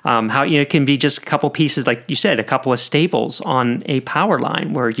 How it can be just a couple pieces, like you said, a couple of staples on a power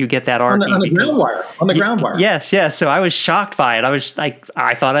line where you get that arcing. On the ground wire. Yes. So I was shocked by it. I was like,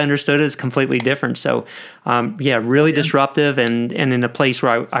 I thought I understood it as completely different. So, really disruptive and in a place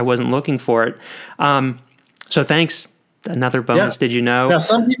where I wasn't looking for it. So thanks. Another bonus. Yeah. Did you know? Now,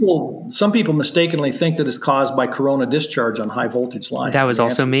 some people mistakenly think that it's caused by corona discharge on high voltage lines. That was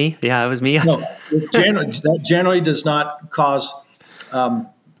also me. Yeah, it was me. No, that generally does not cause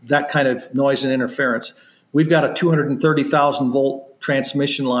that kind of noise and interference. We've got a 230,000 volt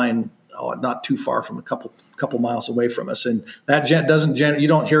transmission line, not too far from a couple miles away from us, and that you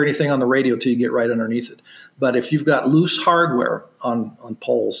don't hear anything on the radio till you get right underneath it. But if you've got loose hardware on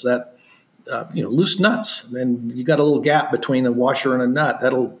poles, that loose nuts, and you got a little gap between a washer and a nut,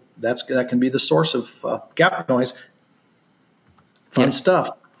 that can be the source of gap noise. Fun stuff.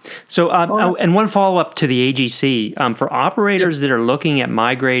 So, and one follow-up to the AGC, for operators that are looking at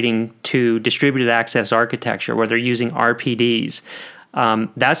migrating to distributed access architecture, where they're using RPDs,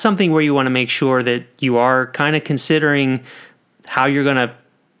 that's something where you want to make sure that you are kind of considering how you're going to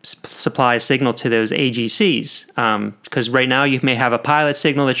supply a signal to those AGCs. Because right now you may have a pilot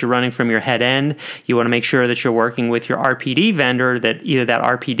signal that you're running from your head end. You want to make sure that you're working with your RPD vendor, that either that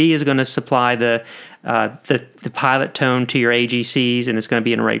RPD is going to supply the pilot tone to your AGCs and it's going to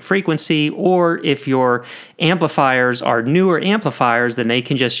be in the right frequency, or if your amplifiers are newer amplifiers, then they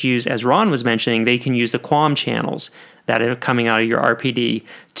can just use, as Ron was mentioning, they can use the QAM channels that are coming out of your RPD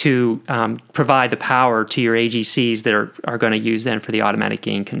to provide the power to your AGCs that are going to use then for the automatic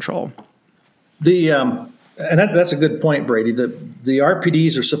gain control. And that's a good point, Brady. The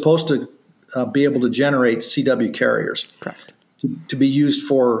RPDs are supposed to be able to generate CW carriers. Correct. To be used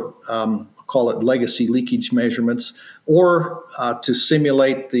for call it legacy leakage measurements, or to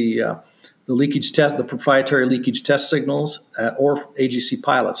simulate the leakage test, the proprietary leakage test signals, or AGC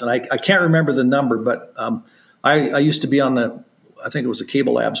pilots. And I can't remember the number, but I used to be on I think it was the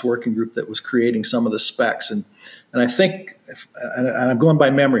Cable Labs working group that was creating some of the specs, and I think, and I'm going by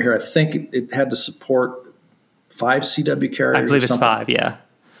memory here, I think it had to support 5 CW carriers. I believe it's 5, yeah.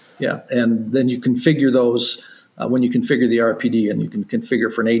 Yeah, and then you configure those. When you configure the RPD, and you can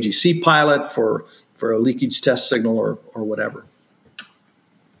configure for an AGC pilot, for a leakage test signal, or whatever.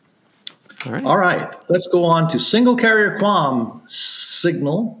 All right. Let's go on to single carrier QAM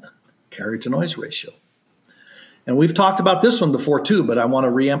signal carrier to noise ratio. And we've talked about this one before too, but I want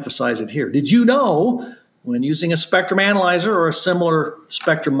to reemphasize it here. Did you know when using a spectrum analyzer or a similar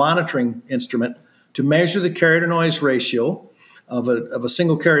spectrum monitoring instrument, to measure the carrier to noise ratio of a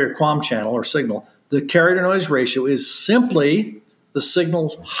single carrier QAM channel or signal, the carrier to noise ratio is simply the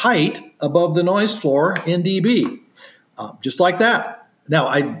signal's height above the noise floor in dB. Just like that. Now,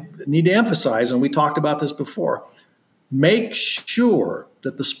 I need to emphasize, and we talked about this before, make sure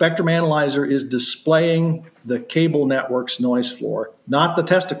that the spectrum analyzer is displaying the cable network's noise floor, not the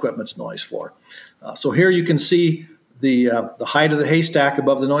test equipment's noise floor. So here you can see the height of the haystack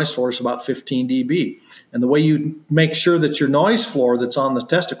above the noise floor is about 15 dB. And the way you make sure that your noise floor that's on the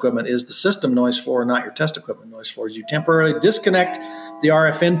test equipment is the system noise floor, not your test equipment noise floor, is you temporarily disconnect the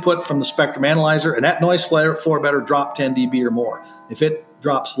RF input from the spectrum analyzer, and that noise floor better drop 10 dB or more. If it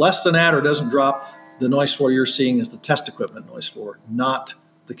drops less than that or doesn't drop, the noise floor you're seeing is the test equipment noise floor, not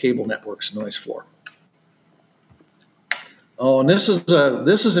the cable network's noise floor. Oh, and this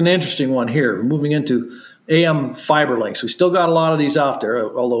is an interesting one here. We're moving into AM fiber links. We still got a lot of these out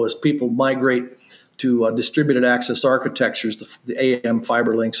there, although as people migrate to distributed access architectures, the AM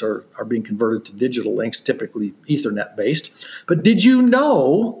fiber links are being converted to digital links, typically Ethernet based. But did you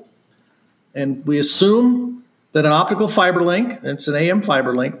know, and we assume that an optical fiber link, it's an AM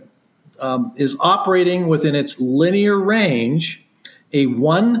fiber link, is operating within its linear range, a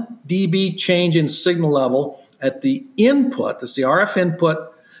 1 dB change in signal level at the input, that's the RF input,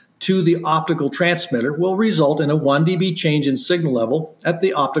 to the optical transmitter will result in a 1 dB change in signal level at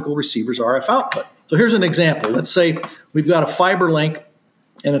the optical receiver's RF output. So here's an example. Let's say we've got a fiber link,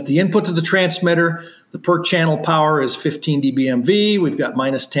 and at the input to the transmitter, the per channel power is 15 dBmV. We've got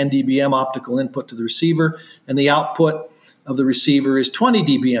minus 10 dBm optical input to the receiver, and the output of the receiver is 20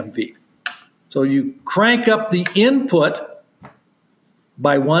 dBmV. So you crank up the input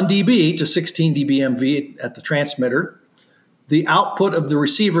by 1 dB to 16 dBmV at the transmitter. The output of the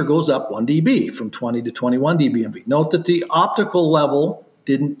receiver goes up 1 dB from 20 to 21 dBmV. Note that the optical level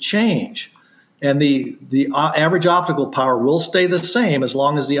didn't change, and the average optical power will stay the same as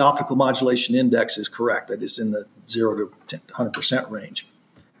long as the optical modulation index is correct. That is in the 0 to 100% range.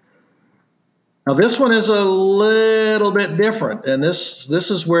 Now this one is a little bit different, and this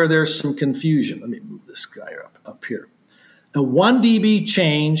is where there's some confusion. Let me move this guy up here. A 1 dB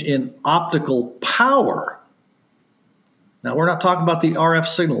change in optical power. Now, we're not talking about the RF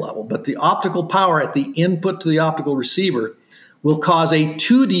signal level, but the optical power at the input to the optical receiver will cause a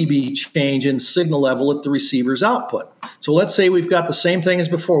 2 dB change in signal level at the receiver's output. So let's say we've got the same thing as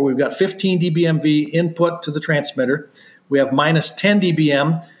before. We've got 15 dBmV input to the transmitter. We have minus 10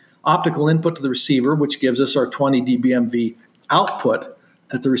 dBm optical input to the receiver, which gives us our 20 dBmV output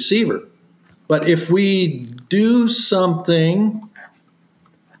at the receiver. But if we do something,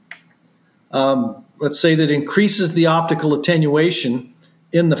 let's say that increases the optical attenuation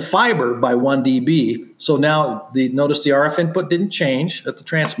in the fiber by 1 dB. So now notice the RF input didn't change at the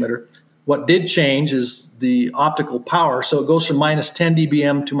transmitter. What did change is the optical power. So it goes from minus 10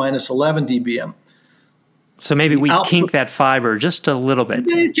 dBm to minus 11 dBm. So maybe we kink that fiber just a little bit.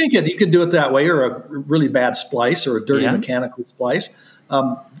 Yeah, you kink it. You could do it that way, or a really bad splice, or a dirty mechanical splice.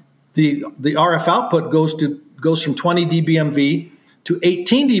 The RF output goes from 20 dBmV to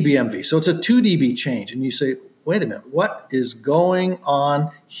 18 dBmV. So it's a 2 dB change. And you say, wait a minute, what is going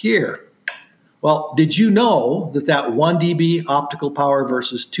on here? Well, did you know that 1 dB optical power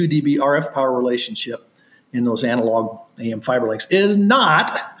versus 2 dB RF power relationship in those analog AM fiber links is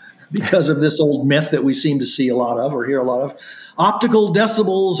not, because of this old myth that we seem to see a lot of or hear a lot of, optical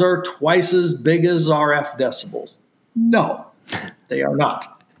decibels are twice as big as RF decibels? No, they are not.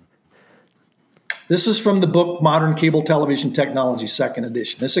 This is from the book Modern Cable Television Technology, 2nd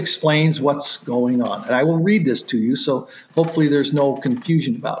edition. This explains what's going on. And I will read this to you, so hopefully there's no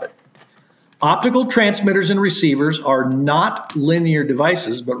confusion about it. Optical transmitters and receivers are not linear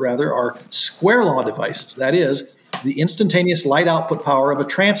devices, but rather are square law devices. That is, the instantaneous light output power of a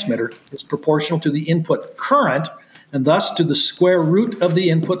transmitter is proportional to the input current, and thus to the square root of the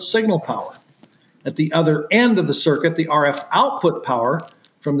input signal power. At the other end of the circuit, the RF output power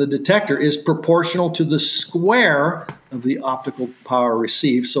from the detector is proportional to the square of the optical power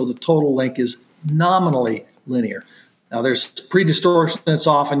received, so the total link is nominally linear. Now, there's pre-distortion that's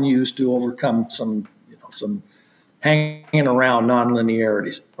often used to overcome some hanging around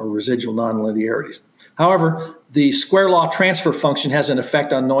nonlinearities or residual nonlinearities. However, the square law transfer function has an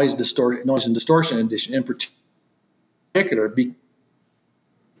effect on noise and distortion in particular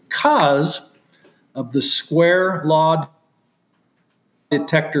because of the square law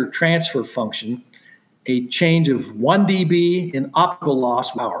detector transfer function, a change of 1 dB in optical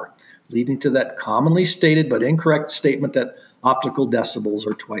loss power, leading to that commonly stated but incorrect statement that optical decibels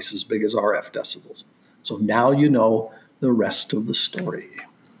are twice as big as RF decibels. So now you know the rest of the story.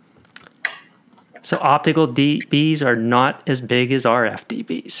 So optical dBs are not as big as RF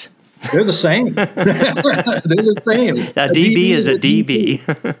dBs. They're the same. They're the same. A dB is a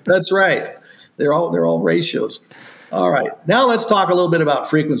dB. That's right. They're all ratios. All right. Now let's talk a little bit about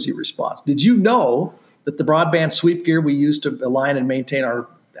frequency response. Did you know that the broadband sweep gear we use to align and maintain our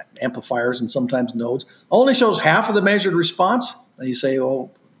amplifiers and sometimes nodes only shows half of the measured response? And you say,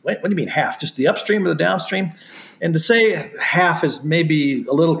 well, what do you mean half? Just the upstream or the downstream? And to say half is maybe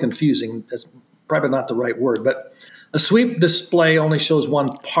a little confusing. That's probably not the right word, but a sweep display only shows one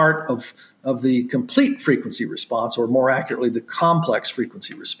part of the complete frequency response, or more accurately, the complex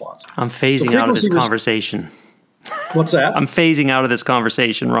frequency response. I'm phasing out of this conversation. What's that? I'm phasing out of this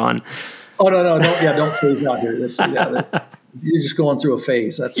conversation, Ron. Oh, no, don't phase out here. You're just going through a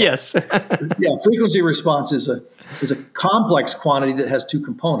phase. That's yes. Frequency response is a complex quantity that has two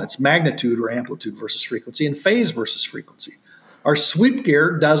components: magnitude or amplitude versus frequency, and phase versus frequency. Our sweep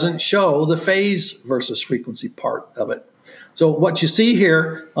gear doesn't show the phase versus frequency part of it. So what you see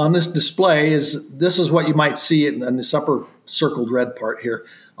here on this display is what you might see in this upper circled red part here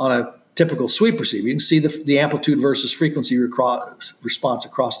on a typical sweep receiver. You can see the amplitude versus frequency response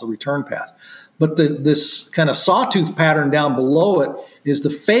across the return path. But this kind of sawtooth pattern down below it is the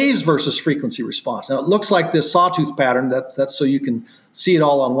phase versus frequency response. Now, it looks like this sawtooth pattern. That's so you can see it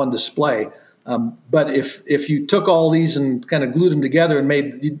all on one display. But if you took all these and kind of glued them together and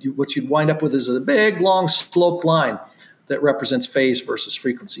made what you'd wind up with is a big, long, sloped line that represents phase versus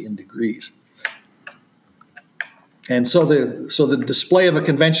frequency in degrees. And so the display of a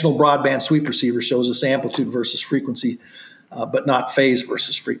conventional broadband sweep receiver shows us amplitude versus frequency, but not phase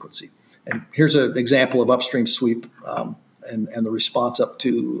versus frequency. And here's an example of upstream sweep and the response up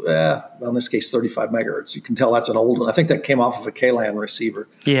to, in this case, 35 megahertz. You can tell that's an old one. I think that came off of a KLAN receiver.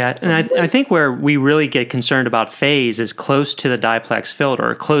 Yeah, and I think where we really get concerned about phase is close to the diplex filter,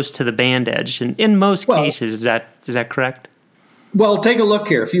 or close to the band edge. And in most cases, is that correct? Well, take a look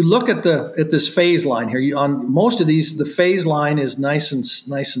here. If you look at this phase line here, on most of these, the phase line is nice and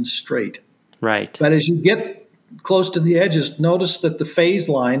straight. Right. But as you get close to the edges, notice that the phase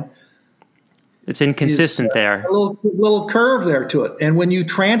line, it's inconsistent there. A little curve there to it. And when you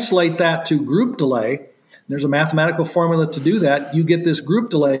translate that to group delay, there's a mathematical formula to do that, you get this group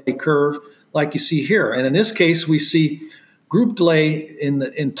delay curve like you see here. And in this case, we see group delay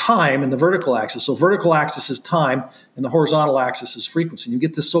in time in the vertical axis. So vertical axis is time, and the horizontal axis is frequency. And you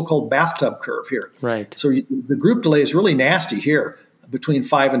get this so-called bathtub curve here. Right. So the group delay is really nasty here, between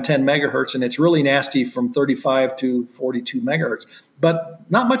 5 and 10 megahertz, and it's really nasty from 35 to 42 megahertz. But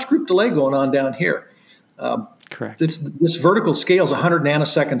not much group delay going on down here. Correct. This vertical scale is 100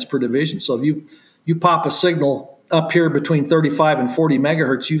 nanoseconds per division. So if you pop a signal up here between 35 and 40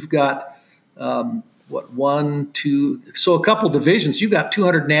 megahertz, you've got, so a couple divisions, you've got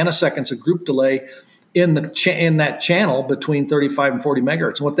 200 nanoseconds of group delay in that channel between 35 and 40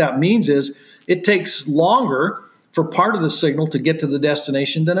 megahertz. And what that means is it takes longer for part of the signal to get to the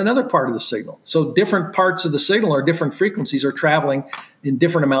destination than another part of the signal. So different parts of the signal or different frequencies are traveling in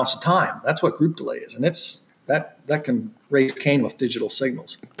different amounts of time. That's what group delay is. And that can raise Cain with digital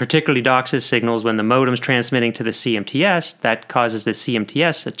signals. Particularly DOCSIS signals, when the modem's transmitting to the CMTS, that causes the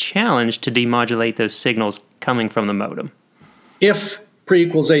CMTS a challenge to demodulate those signals coming from the modem. If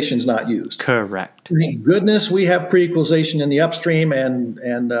pre-equalization is not used. Correct. Thank goodness we have pre-equalization in the upstream and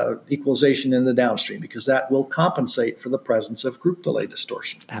equalization in the downstream, because that will compensate for the presence of group delay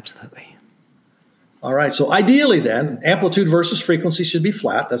distortion. Absolutely. All right, so ideally then, amplitude versus frequency should be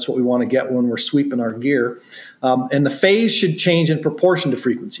flat. That's what we want to get when we're sweeping our gear. And the phase should change in proportion to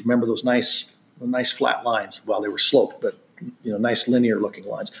frequency. Remember those nice flat lines? Well, they were sloped, but nice linear looking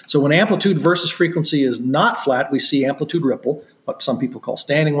lines. So when amplitude versus frequency is not flat, we see amplitude ripple, what some people call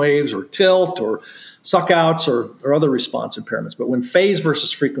standing waves or tilt or suckouts or other response impairments. But when phase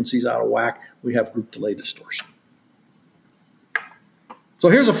versus frequency is out of whack, we have group delay distortion. So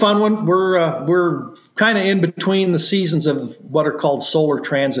here's a fun one. We're kind of in between the seasons of what are called solar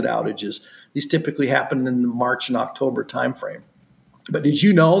transit outages. These typically happen in the March and October timeframe. But did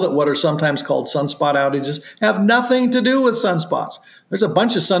you know that what are sometimes called sunspot outages have nothing to do with sunspots? There's a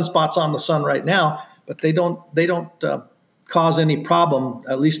bunch of sunspots on the sun right now, but they don't cause any problem,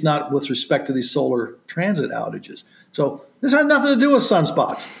 at least not with respect to these solar transit outages. So this has nothing to do with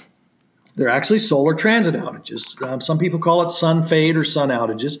sunspots. They're actually solar transit outages. Some people call it sun fade or sun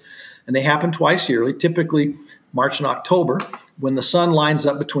outages, and they happen twice yearly, typically March and October, when the sun lines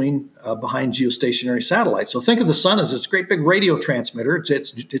up behind geostationary satellites. So think of the sun as this great big radio transmitter.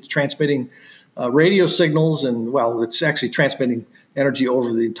 It's transmitting radio signals, and it's actually transmitting energy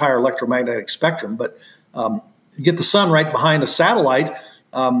over the entire electromagnetic spectrum. But you get the sun right behind a satellite,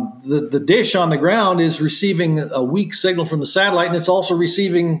 The dish on the ground is receiving a weak signal from the satellite, and it's also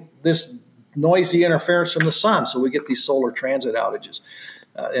receiving this noisy interference from the sun. So we get these solar transit outages.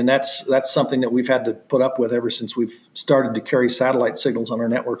 And that's something that we've had to put up with ever since we've started to carry satellite signals on our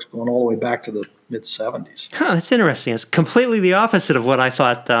networks going all the way back to the mid-'70s. Huh, that's interesting. It's completely the opposite of what I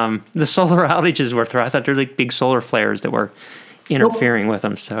thought the solar outages were through. I thought they're like big solar flares that were interfering with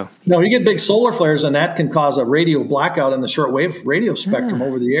them. So no, you get big solar flares, and that can cause a radio blackout in the shortwave radio spectrum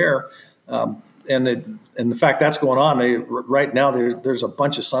over the air. And the fact that's going on, right now there's a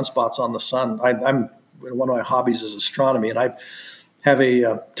bunch of sunspots on the sun. I'm one of my hobbies is astronomy, and I have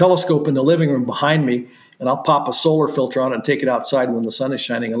a telescope in the living room behind me, and I'll pop a solar filter on it and take it outside when the sun is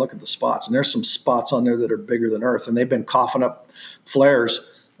shining and look at the spots. And there's some spots on there that are bigger than Earth, and they've been coughing up flares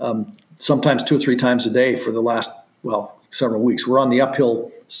sometimes 2 or 3 times a day for the last, several weeks. We're on the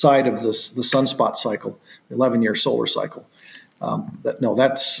uphill side of the sunspot cycle, 11-year solar cycle. But no,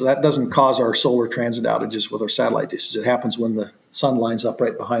 that doesn't cause our solar transit outages with our satellite dishes. It happens when the sun lines up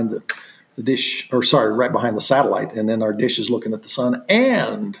right behind the right behind the satellite, and then our dish is looking at the sun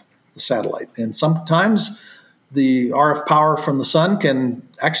and the satellite. And sometimes the RF power from the sun can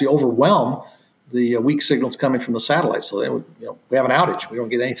actually overwhelm the weak signals coming from the satellite. So we have an outage. We don't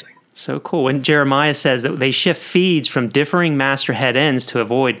get anything. So cool. And Jeremiah says that they shift feeds from differing master head ends to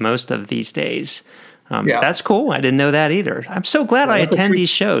avoid most of these days. That's cool. I didn't know that either. I'm so glad I attend these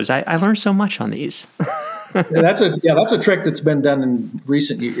shows. I learned so much on these. That's a trick that's been done in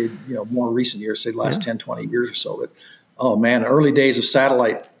more recent years, say the last 10, 20 years or so. But, oh man, early days of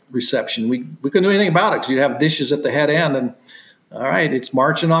satellite reception, we couldn't do anything about it because you'd have dishes at the head end, and all right, it's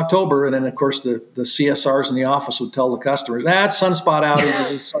March and October, and then of course the CSRs in the office would tell the customers, it's sunspot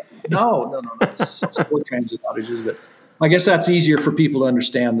outages. No, it's solar transit outages. But I guess that's easier for people to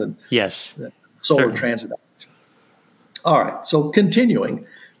understand than solar transit outages. All right, so continuing.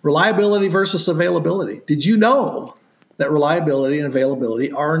 Reliability versus availability. Did you know that reliability and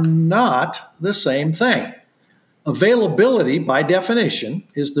availability are not the same thing? Availability, by definition,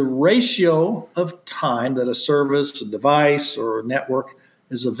 is the ratio of time that a service, a device, or a network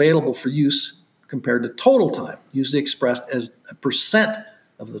is available for use compared to total time, usually expressed as a percent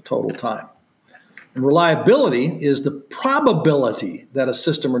of the total time. And reliability is the probability that a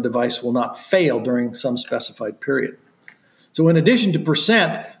system or device will not fail during some specified period. So in addition to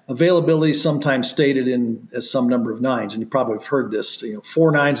percent, availability is sometimes stated as some number of nines, and you probably have heard this,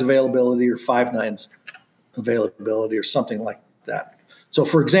 4 nines availability or 5 nines availability or something like that. So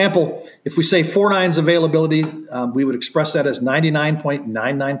for example, if we say 4 nines availability, we would express that as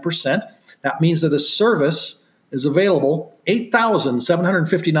 99.99%. That means that a service is available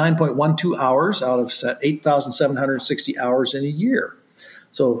 8,759.12 hours out of 8,760 hours in a year.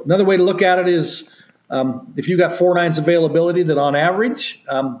 So another way to look at it is, if you've got 4 nines availability, that on average,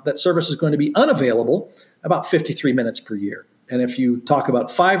 that service is going to be unavailable about 53 minutes per year. And if you talk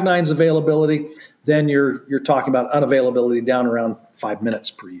about 5 nines availability, then you're talking about unavailability down around 5 minutes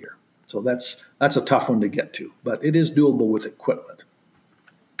per year. So that's a tough one to get to, but it is doable with equipment.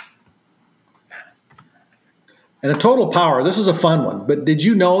 And a total power, this is a fun one, but did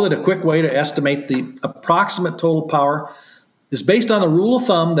you know that a quick way to estimate the approximate total power is based on a rule of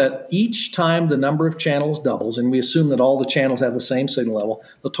thumb that each time the number of channels doubles, and we assume that all the channels have the same signal level,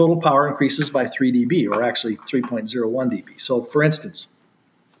 the total power increases by 3 dB, or actually 3.01 dB. So for instance,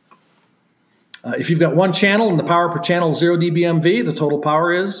 if you've got one channel and the power per channel is 0 dBmV, the total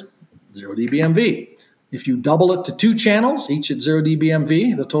power is 0 dBmV. If you double it to 2 channels, each at 0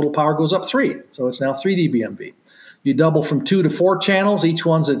 dBmV, the total power goes up 3. So it's now 3 dBmV. You double from 2 to 4 channels, each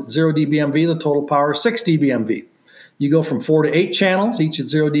one's at 0 dBmV, the total power is 6 dBmV. You go from 4 to 8 channels, each at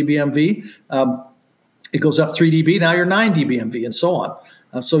 0 dBmV. It goes up 3 dB. Now you're 9 dBmV, and so on.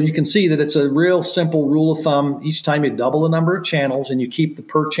 So you can see that it's a real simple rule of thumb. Each time you double the number of channels and you keep the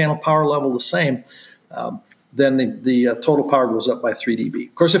per channel power level the same, then the total power goes up by 3 dB.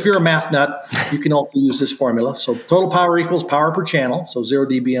 Of course, if you're a math nut, you can also use this formula. So total power equals power per channel, so 0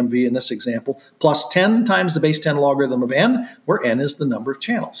 dBmV in this example, plus 10 times the base 10 logarithm of n, where n is the number of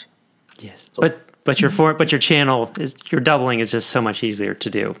channels. Yes, so, But your channel is your doubling is just so much easier to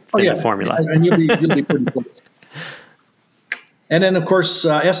do than the formula. And you'll be pretty close. And then, of course,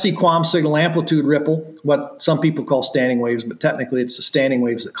 SC QAM signal amplitude ripple, what some people call standing waves, but technically it's the standing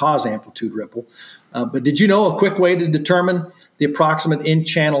waves that cause amplitude ripple. But did you know a quick way to determine the approximate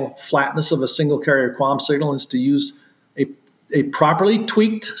in-channel flatness of a single carrier QAM signal is to use a properly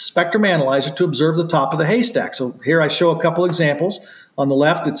tweaked spectrum analyzer to observe the top of the haystack? So here I show a couple examples. On the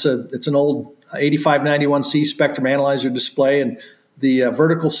left, it's an old 8591C spectrum analyzer display, and the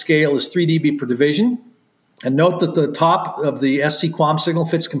vertical scale is 3 dB per division. And note that the top of the SC QAM signal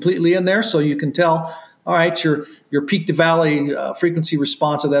fits completely in there, so you can tell, all right, your peak to valley frequency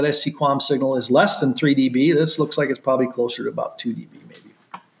response of that SC QAM signal is less than 3 dB. This looks like it's probably closer to about 2 dB, maybe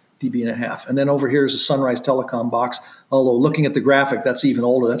dB and a half. And then over here is a Sunrise Telecom box, although looking at the graphic, that's even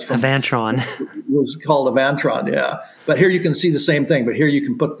older. That's from Avantron. It was called Avantron, yeah. But here you can see the same thing, but here you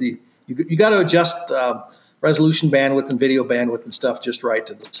can put you got to adjust resolution bandwidth and video bandwidth and stuff just right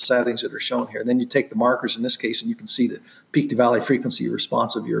to the settings that are shown here. And then you take the markers in this case and you can see the peak to valley frequency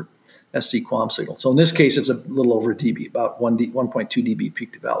response of your SC QAM signal. So in this case, it's a little over a dB, about 1.2 dB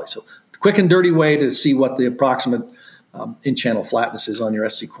peak to valley. So quick and dirty way to see what the approximate in-channel flatness is on your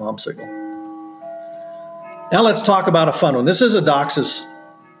SC QAM signal. Now let's talk about a fun one. This is a DOCSIS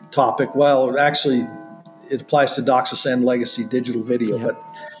topic. Well, actually, it applies to DOCSIS and legacy digital video, Yep. but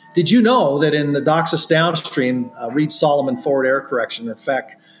did you know that in the DOCSIS downstream Reed-Solomon forward error correction, in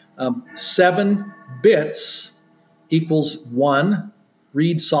fact, 7 bits equals 1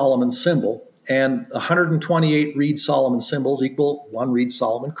 Reed-Solomon symbol, and 128 Reed-Solomon symbols equal 1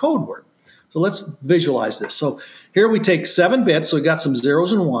 Reed-Solomon code word? So let's visualize this. So here we take 7 bits, so we got some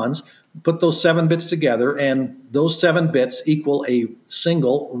zeros and ones, put those 7 bits together, and those 7 bits equal a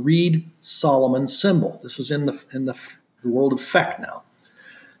single Reed-Solomon symbol. This is in the world of FEC now.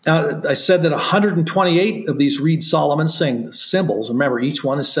 Now, I said that 128 of these Reed-Solomon symbols, remember each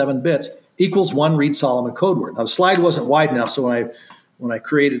one is 7 bits, equals 1 Reed-Solomon code word. Now, the slide wasn't wide enough, so when I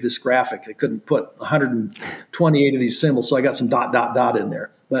created this graphic, I couldn't put 128 of these symbols, so I got some ... in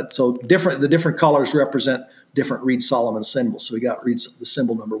there. But so the different colors represent different Reed-Solomon symbols. So we got the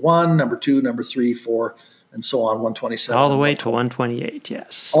symbol number 1, number 2, number 3, 4, and so on, 127. All the way to 128,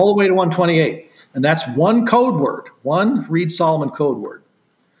 yes. All the way to 128. And that's one code word, one Reed-Solomon code word.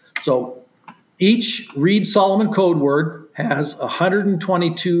 So each Reed-Solomon code word has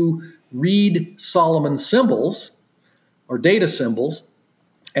 122 Reed-Solomon symbols or data symbols,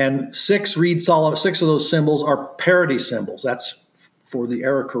 and 6 of those symbols are parity symbols. That's for the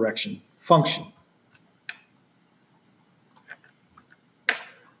error correction function.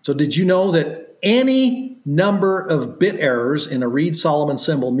 So did you know that any number of bit errors in a Reed-Solomon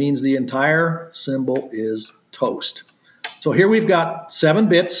symbol means the entire symbol is toast? So here we've got 7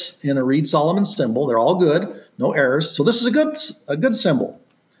 bits in a Reed-Solomon symbol. They're all good, no errors. So this is a good symbol.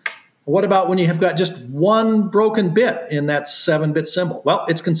 What about when you have got just one broken bit in that 7-bit symbol? Well,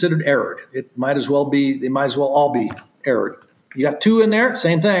 it's considered errored. They might as well all be errored. You got 2 in there,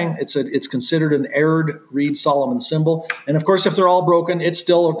 same thing. It's considered an errored Reed-Solomon symbol. And of course, if they're all broken, it's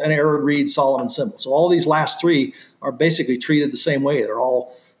still an errored Reed-Solomon symbol. So all these last 3 are basically treated the same way. They're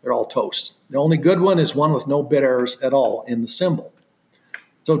all toast. The only good one is one with no bit errors at all in the symbol.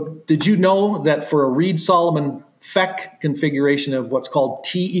 So did you know that for a Reed-Solomon FEC configuration of what's called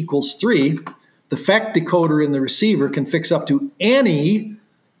T equals 3, the FEC decoder in the receiver can fix up to any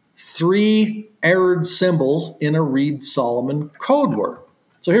 3 errored symbols in a Reed-Solomon code word.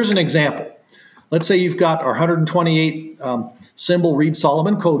 So here's an example. Let's say you've got our 128 symbol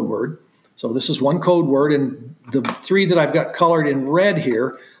Reed-Solomon code word. So this is one code word, and the 3 that I've got colored in red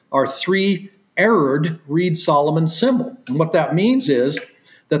here are 3 errored Reed-Solomon symbol. And what that means is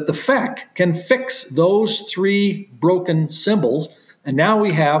that the FEC can fix those 3 broken symbols, and now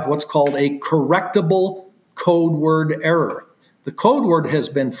we have what's called a correctable code word error. The code word has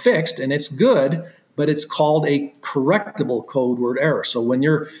been fixed, and it's good, but it's called a correctable code word error. So when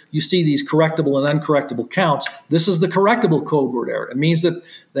you see these correctable and uncorrectable counts, this is the correctable code word error. It means that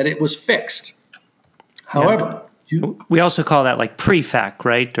it was fixed. However, we also call that like pre-FEC,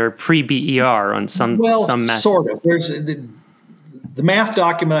 right, or pre-BER on some method. Sort of. There's the math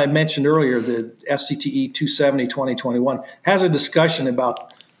document I mentioned earlier, the SCTE 270-2021, has a discussion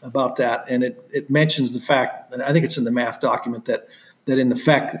about that, and it mentions the fact, and I think it's in the math document, that in the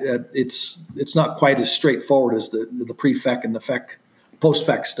FEC it's not quite as straightforward as the pre-FEC and the FEC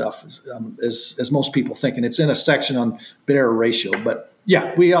post-FEC stuff as most people think, and it's in a section on bit error ratio. But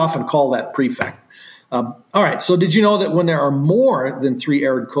yeah, we often call that pre-FEC. All right, so did you know that when there are more than 3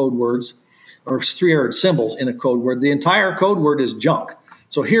 errored code words or 3 errored symbols in a code word, the entire code word is junk?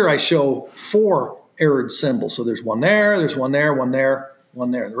 So here I show 4 errored symbols. So there's one there, there's one there, one there,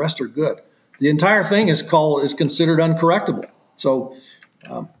 one there, and the rest are good. The entire thing is considered uncorrectable. So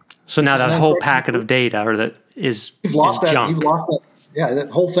now that whole packet of data is junk. You've lost that. Yeah,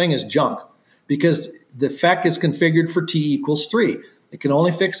 that whole thing is junk because the FEC is configured for T equals 3. It can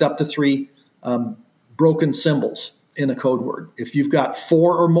only fix up to 3 broken symbols in a code word. If you've got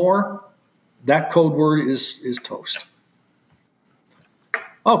 4 or more, that code word is toast.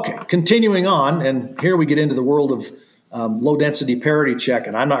 Okay, continuing on, and here we get into the world low density parity check,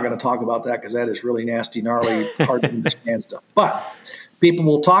 and I'm not going to talk about that because that is really nasty, gnarly, hard to understand stuff. But people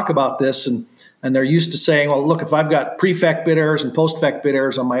will talk about this, and they're used to saying, well, look, if I've got prefect bit errors and post-fect bit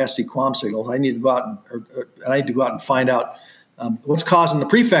errors on my SC-QAM signals, I need to go out and find out what's causing the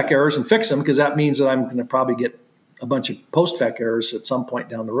prefect errors and fix them, because that means that I'm going to probably get a bunch of post-fect errors at some point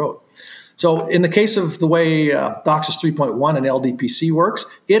down the road. So in the case of the way DOCSIS 3.1 and LDPC works,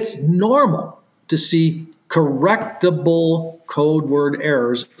 it's normal to see correctable code word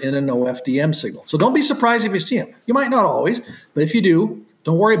errors in an OFDM signal. So don't be surprised if you see them. You might not always, but if you do,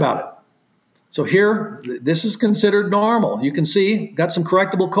 don't worry about it. So here, this is considered normal. You can see, got some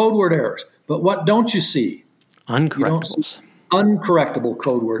correctable code word errors. But what don't you see? Uncorrectables. Uncorrectable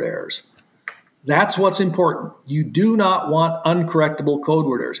code word errors. That's what's important. You do not want uncorrectable code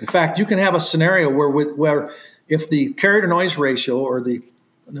word errors. In fact, you can have a scenario where if the carrier to noise ratio or the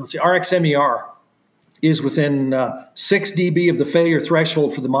RxMER is within 6 dB of the failure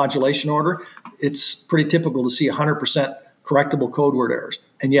threshold for the modulation order, it's pretty typical to see 100% correctable code word errors,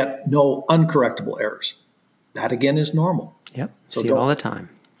 and yet no uncorrectable errors. That again is normal. Yep, see it all the time.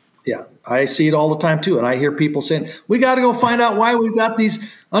 Yeah, I see it all the time too, and I hear people saying, "We got to go find out why we've got these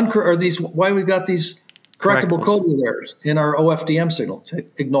correctable code word errors in our OFDM signal."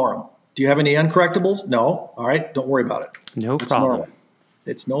 Ignore them. Do you have any uncorrectables? No. All right, don't worry about it. No problem. Normal.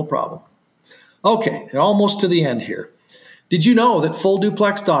 It's no problem. Okay, and almost to the end here. Did you know that full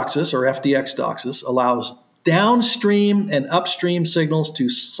duplex DOCSIS or FDX DOCSIS allows downstream and upstream signals to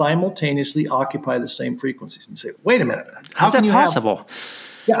simultaneously occupy the same frequencies? And you say, wait a minute. How's that possible?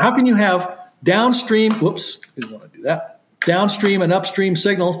 How can you have downstream, didn't want to do that, downstream and upstream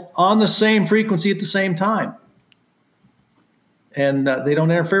signals on the same frequency at the same time? And they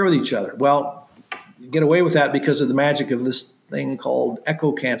don't interfere with each other. Well, you get away with that because of the magic of this thing called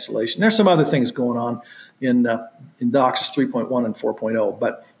echo cancellation. There's some other things going on in DOCSIS 3.1 and 4.0,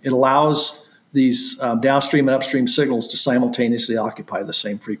 but it allows these downstream and upstream signals to simultaneously occupy the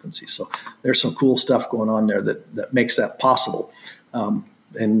same frequency. So there's some cool stuff going on there that makes that possible.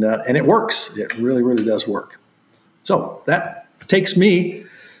 And it works. It really, really does work. So that takes me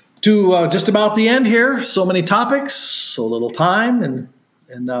to just about the end here. So many topics, so little time. And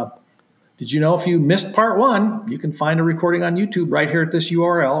did you know if you missed part one, you can find a recording on YouTube right here at this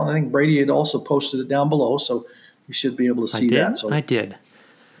URL. And I think Brady had also posted it down below, so you should be able to see that. So I did.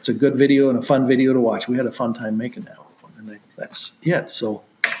 It's a good video and a fun video to watch. We had a fun time making that one, and that's it. So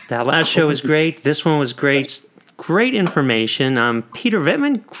that last show was great. This one was great. Great information. Peter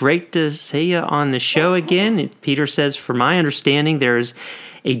Wittman, great to see you on the show again. Peter says, for my understanding, there's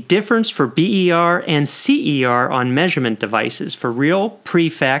a difference for BER and CER on measurement devices. For real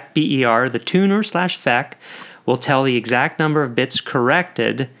prefect BER, the tuner/FEC will tell the exact number of bits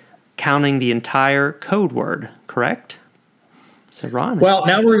corrected, counting the entire code word, correct? So, Ron. Well,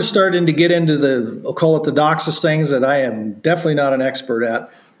 now we're starting to get into we'll call it the DOCSIS things that I am definitely not an expert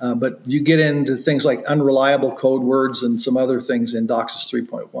at. But you get into things like unreliable code words and some other things in DOCSIS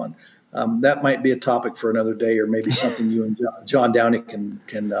 3.1. That might be a topic for another day, or maybe something you and John Downey can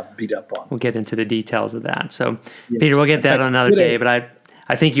beat up on. We'll get into the details of that. So, yes. Peter, we'll get that on another day, but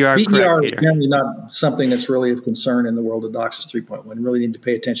I think you are correct, Peter. BER is generally not something that's really of concern in the world of DOCSIS 3.1. You really need to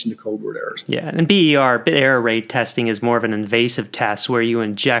pay attention to code word errors. Yeah, and BER, bit error rate testing, is more of an invasive test where you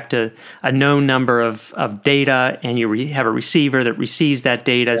inject a known number of data, and you have a receiver that receives that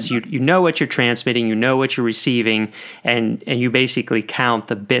data. So you know what you're transmitting, you know what you're receiving, and you basically count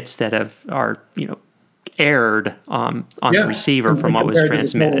the bits that are erred on the receiver from what was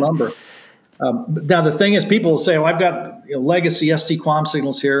transmitted. Now, the thing is, people will say, well, I've got legacy ST-QAM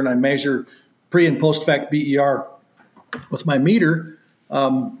signals here, and I measure pre- and post-fact BER with my meter.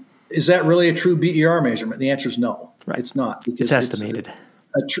 Is that really a true BER measurement? The answer is no. Right. It's not. Because it's estimated.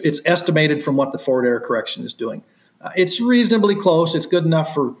 It's estimated from what the forward error correction is doing. It's reasonably close. It's good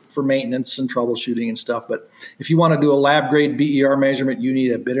enough for maintenance and troubleshooting and stuff. But if you want to do a lab-grade BER measurement, you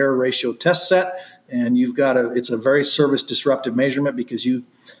need a bit error ratio test set. And it's a very service disruptive measurement because you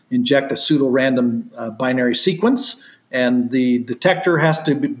inject a pseudo-random binary sequence, and the detector has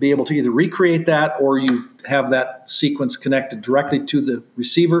to be able to either recreate that, or you have that sequence connected directly to the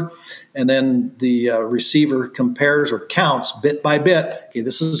receiver, and then the receiver compares or counts bit by bit. Okay,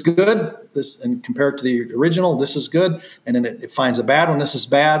 this is good. And compare it to the original. This is good, and then it finds a bad one. This is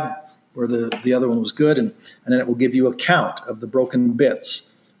bad, where the other one was good, and then it will give you a count of the broken bits.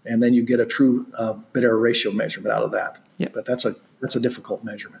 And then you get a true bit error ratio measurement out of that. Yep. But that's a that's a difficult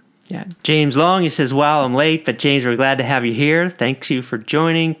measurement. Yeah. James Long, he says, "Wow, I'm late, but James, we're glad to have you here. Thanks you for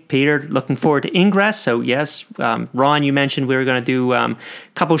joining." Peter, looking forward to Ingress. So yes, Ron, you mentioned we were going to do a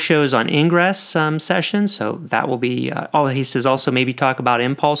couple shows on Ingress sessions. So that will be, he says also maybe talk about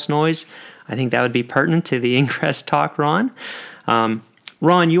impulse noise. I think that would be pertinent to the Ingress talk, Ron.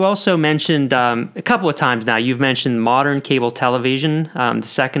 Ron, you also mentioned a couple of times now, you've mentioned Modern Cable Television, the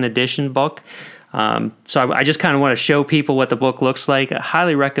second edition book. So I just kind of want to show people what the book looks like. A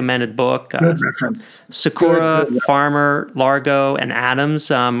highly recommended book. Good reference. Sakura, Farmer, Largo, and Adams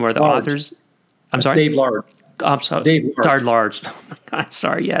were the authors. I'm sorry? Dave Large. I'm sorry. Dave Large. Oh my God,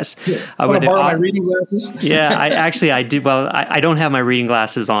 sorry, yes. Yeah. Want to borrow my reading glasses? Yeah, I do. Well, I don't have my reading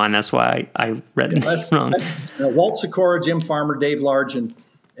glasses on. That's why I read it wrong. Walt Sakura, Jim Farmer, Dave Large, and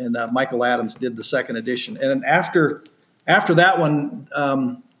Michael Adams did the second edition. And after that one,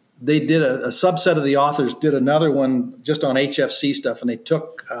 they did a subset of the authors did another one just on HFC stuff, and they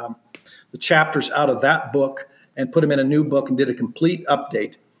took the chapters out of that book and put them in a new book and did a complete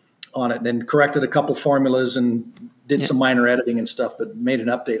update on it, and corrected a couple formulas and did some minor editing and stuff, but made an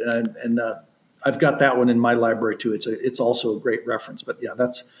update. And I've got that one in my library too. It's also a great reference. But yeah,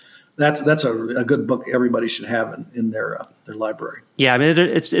 that's a good book everybody should have in their library. Yeah, I mean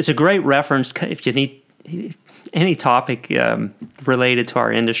it's a great reference if you need any topic related to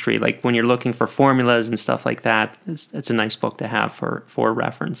our industry, like when you're looking for formulas and stuff like that. It's a nice book to have for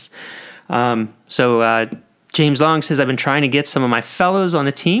reference. So James Long says, "I've been trying to get some of my fellows on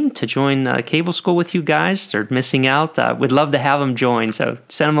the team to join cable school with you guys. They're missing out. We'd love to have them join. So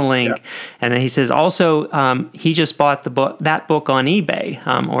send them a link." Yeah. And then he says, also, he just bought that book on eBay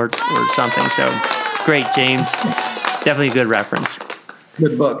or something. So great, James. Definitely a good reference.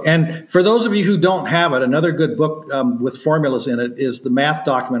 Good book. And for those of you who don't have it, another good book with formulas in it is the math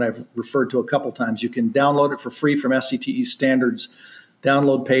document I've referred to a couple times. You can download it for free from SCTE Standards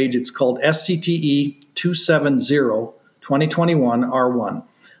download page. It's called SCTE 270 2021 R1.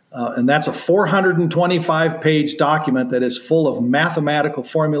 And that's a 425-page document that is full of mathematical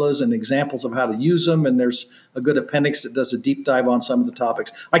formulas and examples of how to use them. And there's a good appendix that does a deep dive on some of the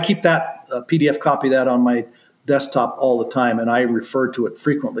topics. I keep that PDF copy of that on my desktop all the time, and I refer to it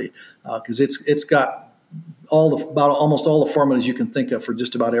frequently because it's got almost all the formulas you can think of for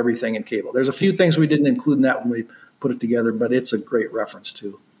just about everything in cable. There's a few things we didn't include in that when we put it together, but it's a great reference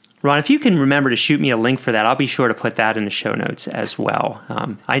too. Ron, if you can remember to shoot me a link for that, I'll be sure to put that in the show notes as well.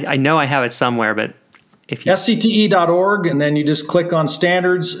 I know I have it somewhere, but if you... SCTE.org, and then you just click on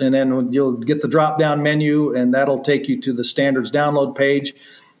standards, and then you'll get the drop-down menu, and that'll take you to the standards download page.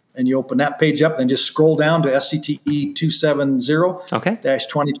 And you open that page up and just scroll down to SCTE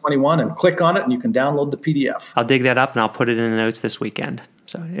 270-2021 and click on it, and you can download the PDF. I'll dig that up, and I'll put it in the notes this weekend.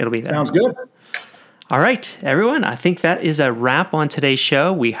 So it'll be there. Sounds good. All right, everyone. I think that is a wrap on today's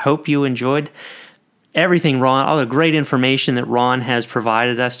show. We hope you enjoyed everything, Ron, all the great information that Ron has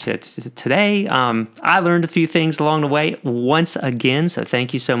provided us today. I learned a few things along the way once again, so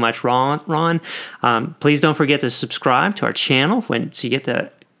thank you so much, Ron. Please don't forget to subscribe to our channel so you get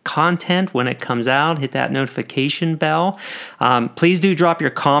the content when it comes out. Hit that notification bell. Please do drop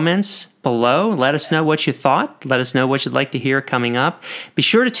your comments below. Let us know what you thought. Let us know what you'd like to hear coming up. Be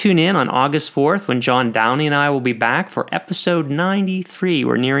sure to tune in on August 4th when John Downey and I will be back for episode 93.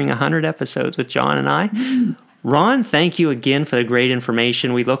 We're nearing 100 episodes with John and I. Ron, thank you again for the great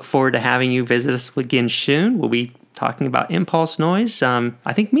information. We look forward to having you visit us again soon. We'll be talking about impulse noise.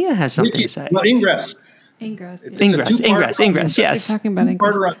 I think Mia has something to say. Well, Ingress. Ingress. Ingress, yes. We're talking about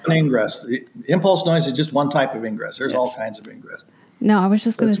Ingress. Impulse noise is just one type of ingress. There's all kinds of ingress. No, I was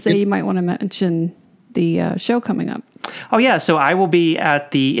just going to say you might want to mention the show coming up. Oh, yeah. So I will be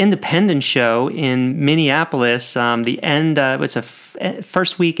at the Independent Show in Minneapolis. The end. It's a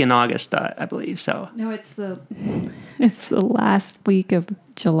first week in August, I believe. So no, it's the last week of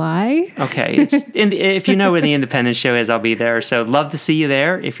July. Okay. If you know where the Independent Show is, I'll be there. So love to see you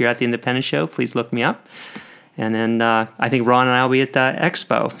there. If you're at the Independent Show, please look me up. And then I think Ron and I will be at the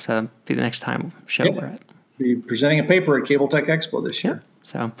Expo. So that'll be the next time show we're at. Be presenting a paper at Cable Tech Expo this year. Yeah.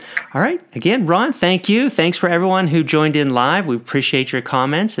 So, all right. Again, Ron, thank you. Thanks for everyone who joined in live. We appreciate your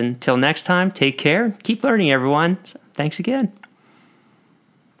comments. Until next time, take care. Keep learning, everyone. So, thanks again.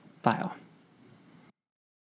 Bye all.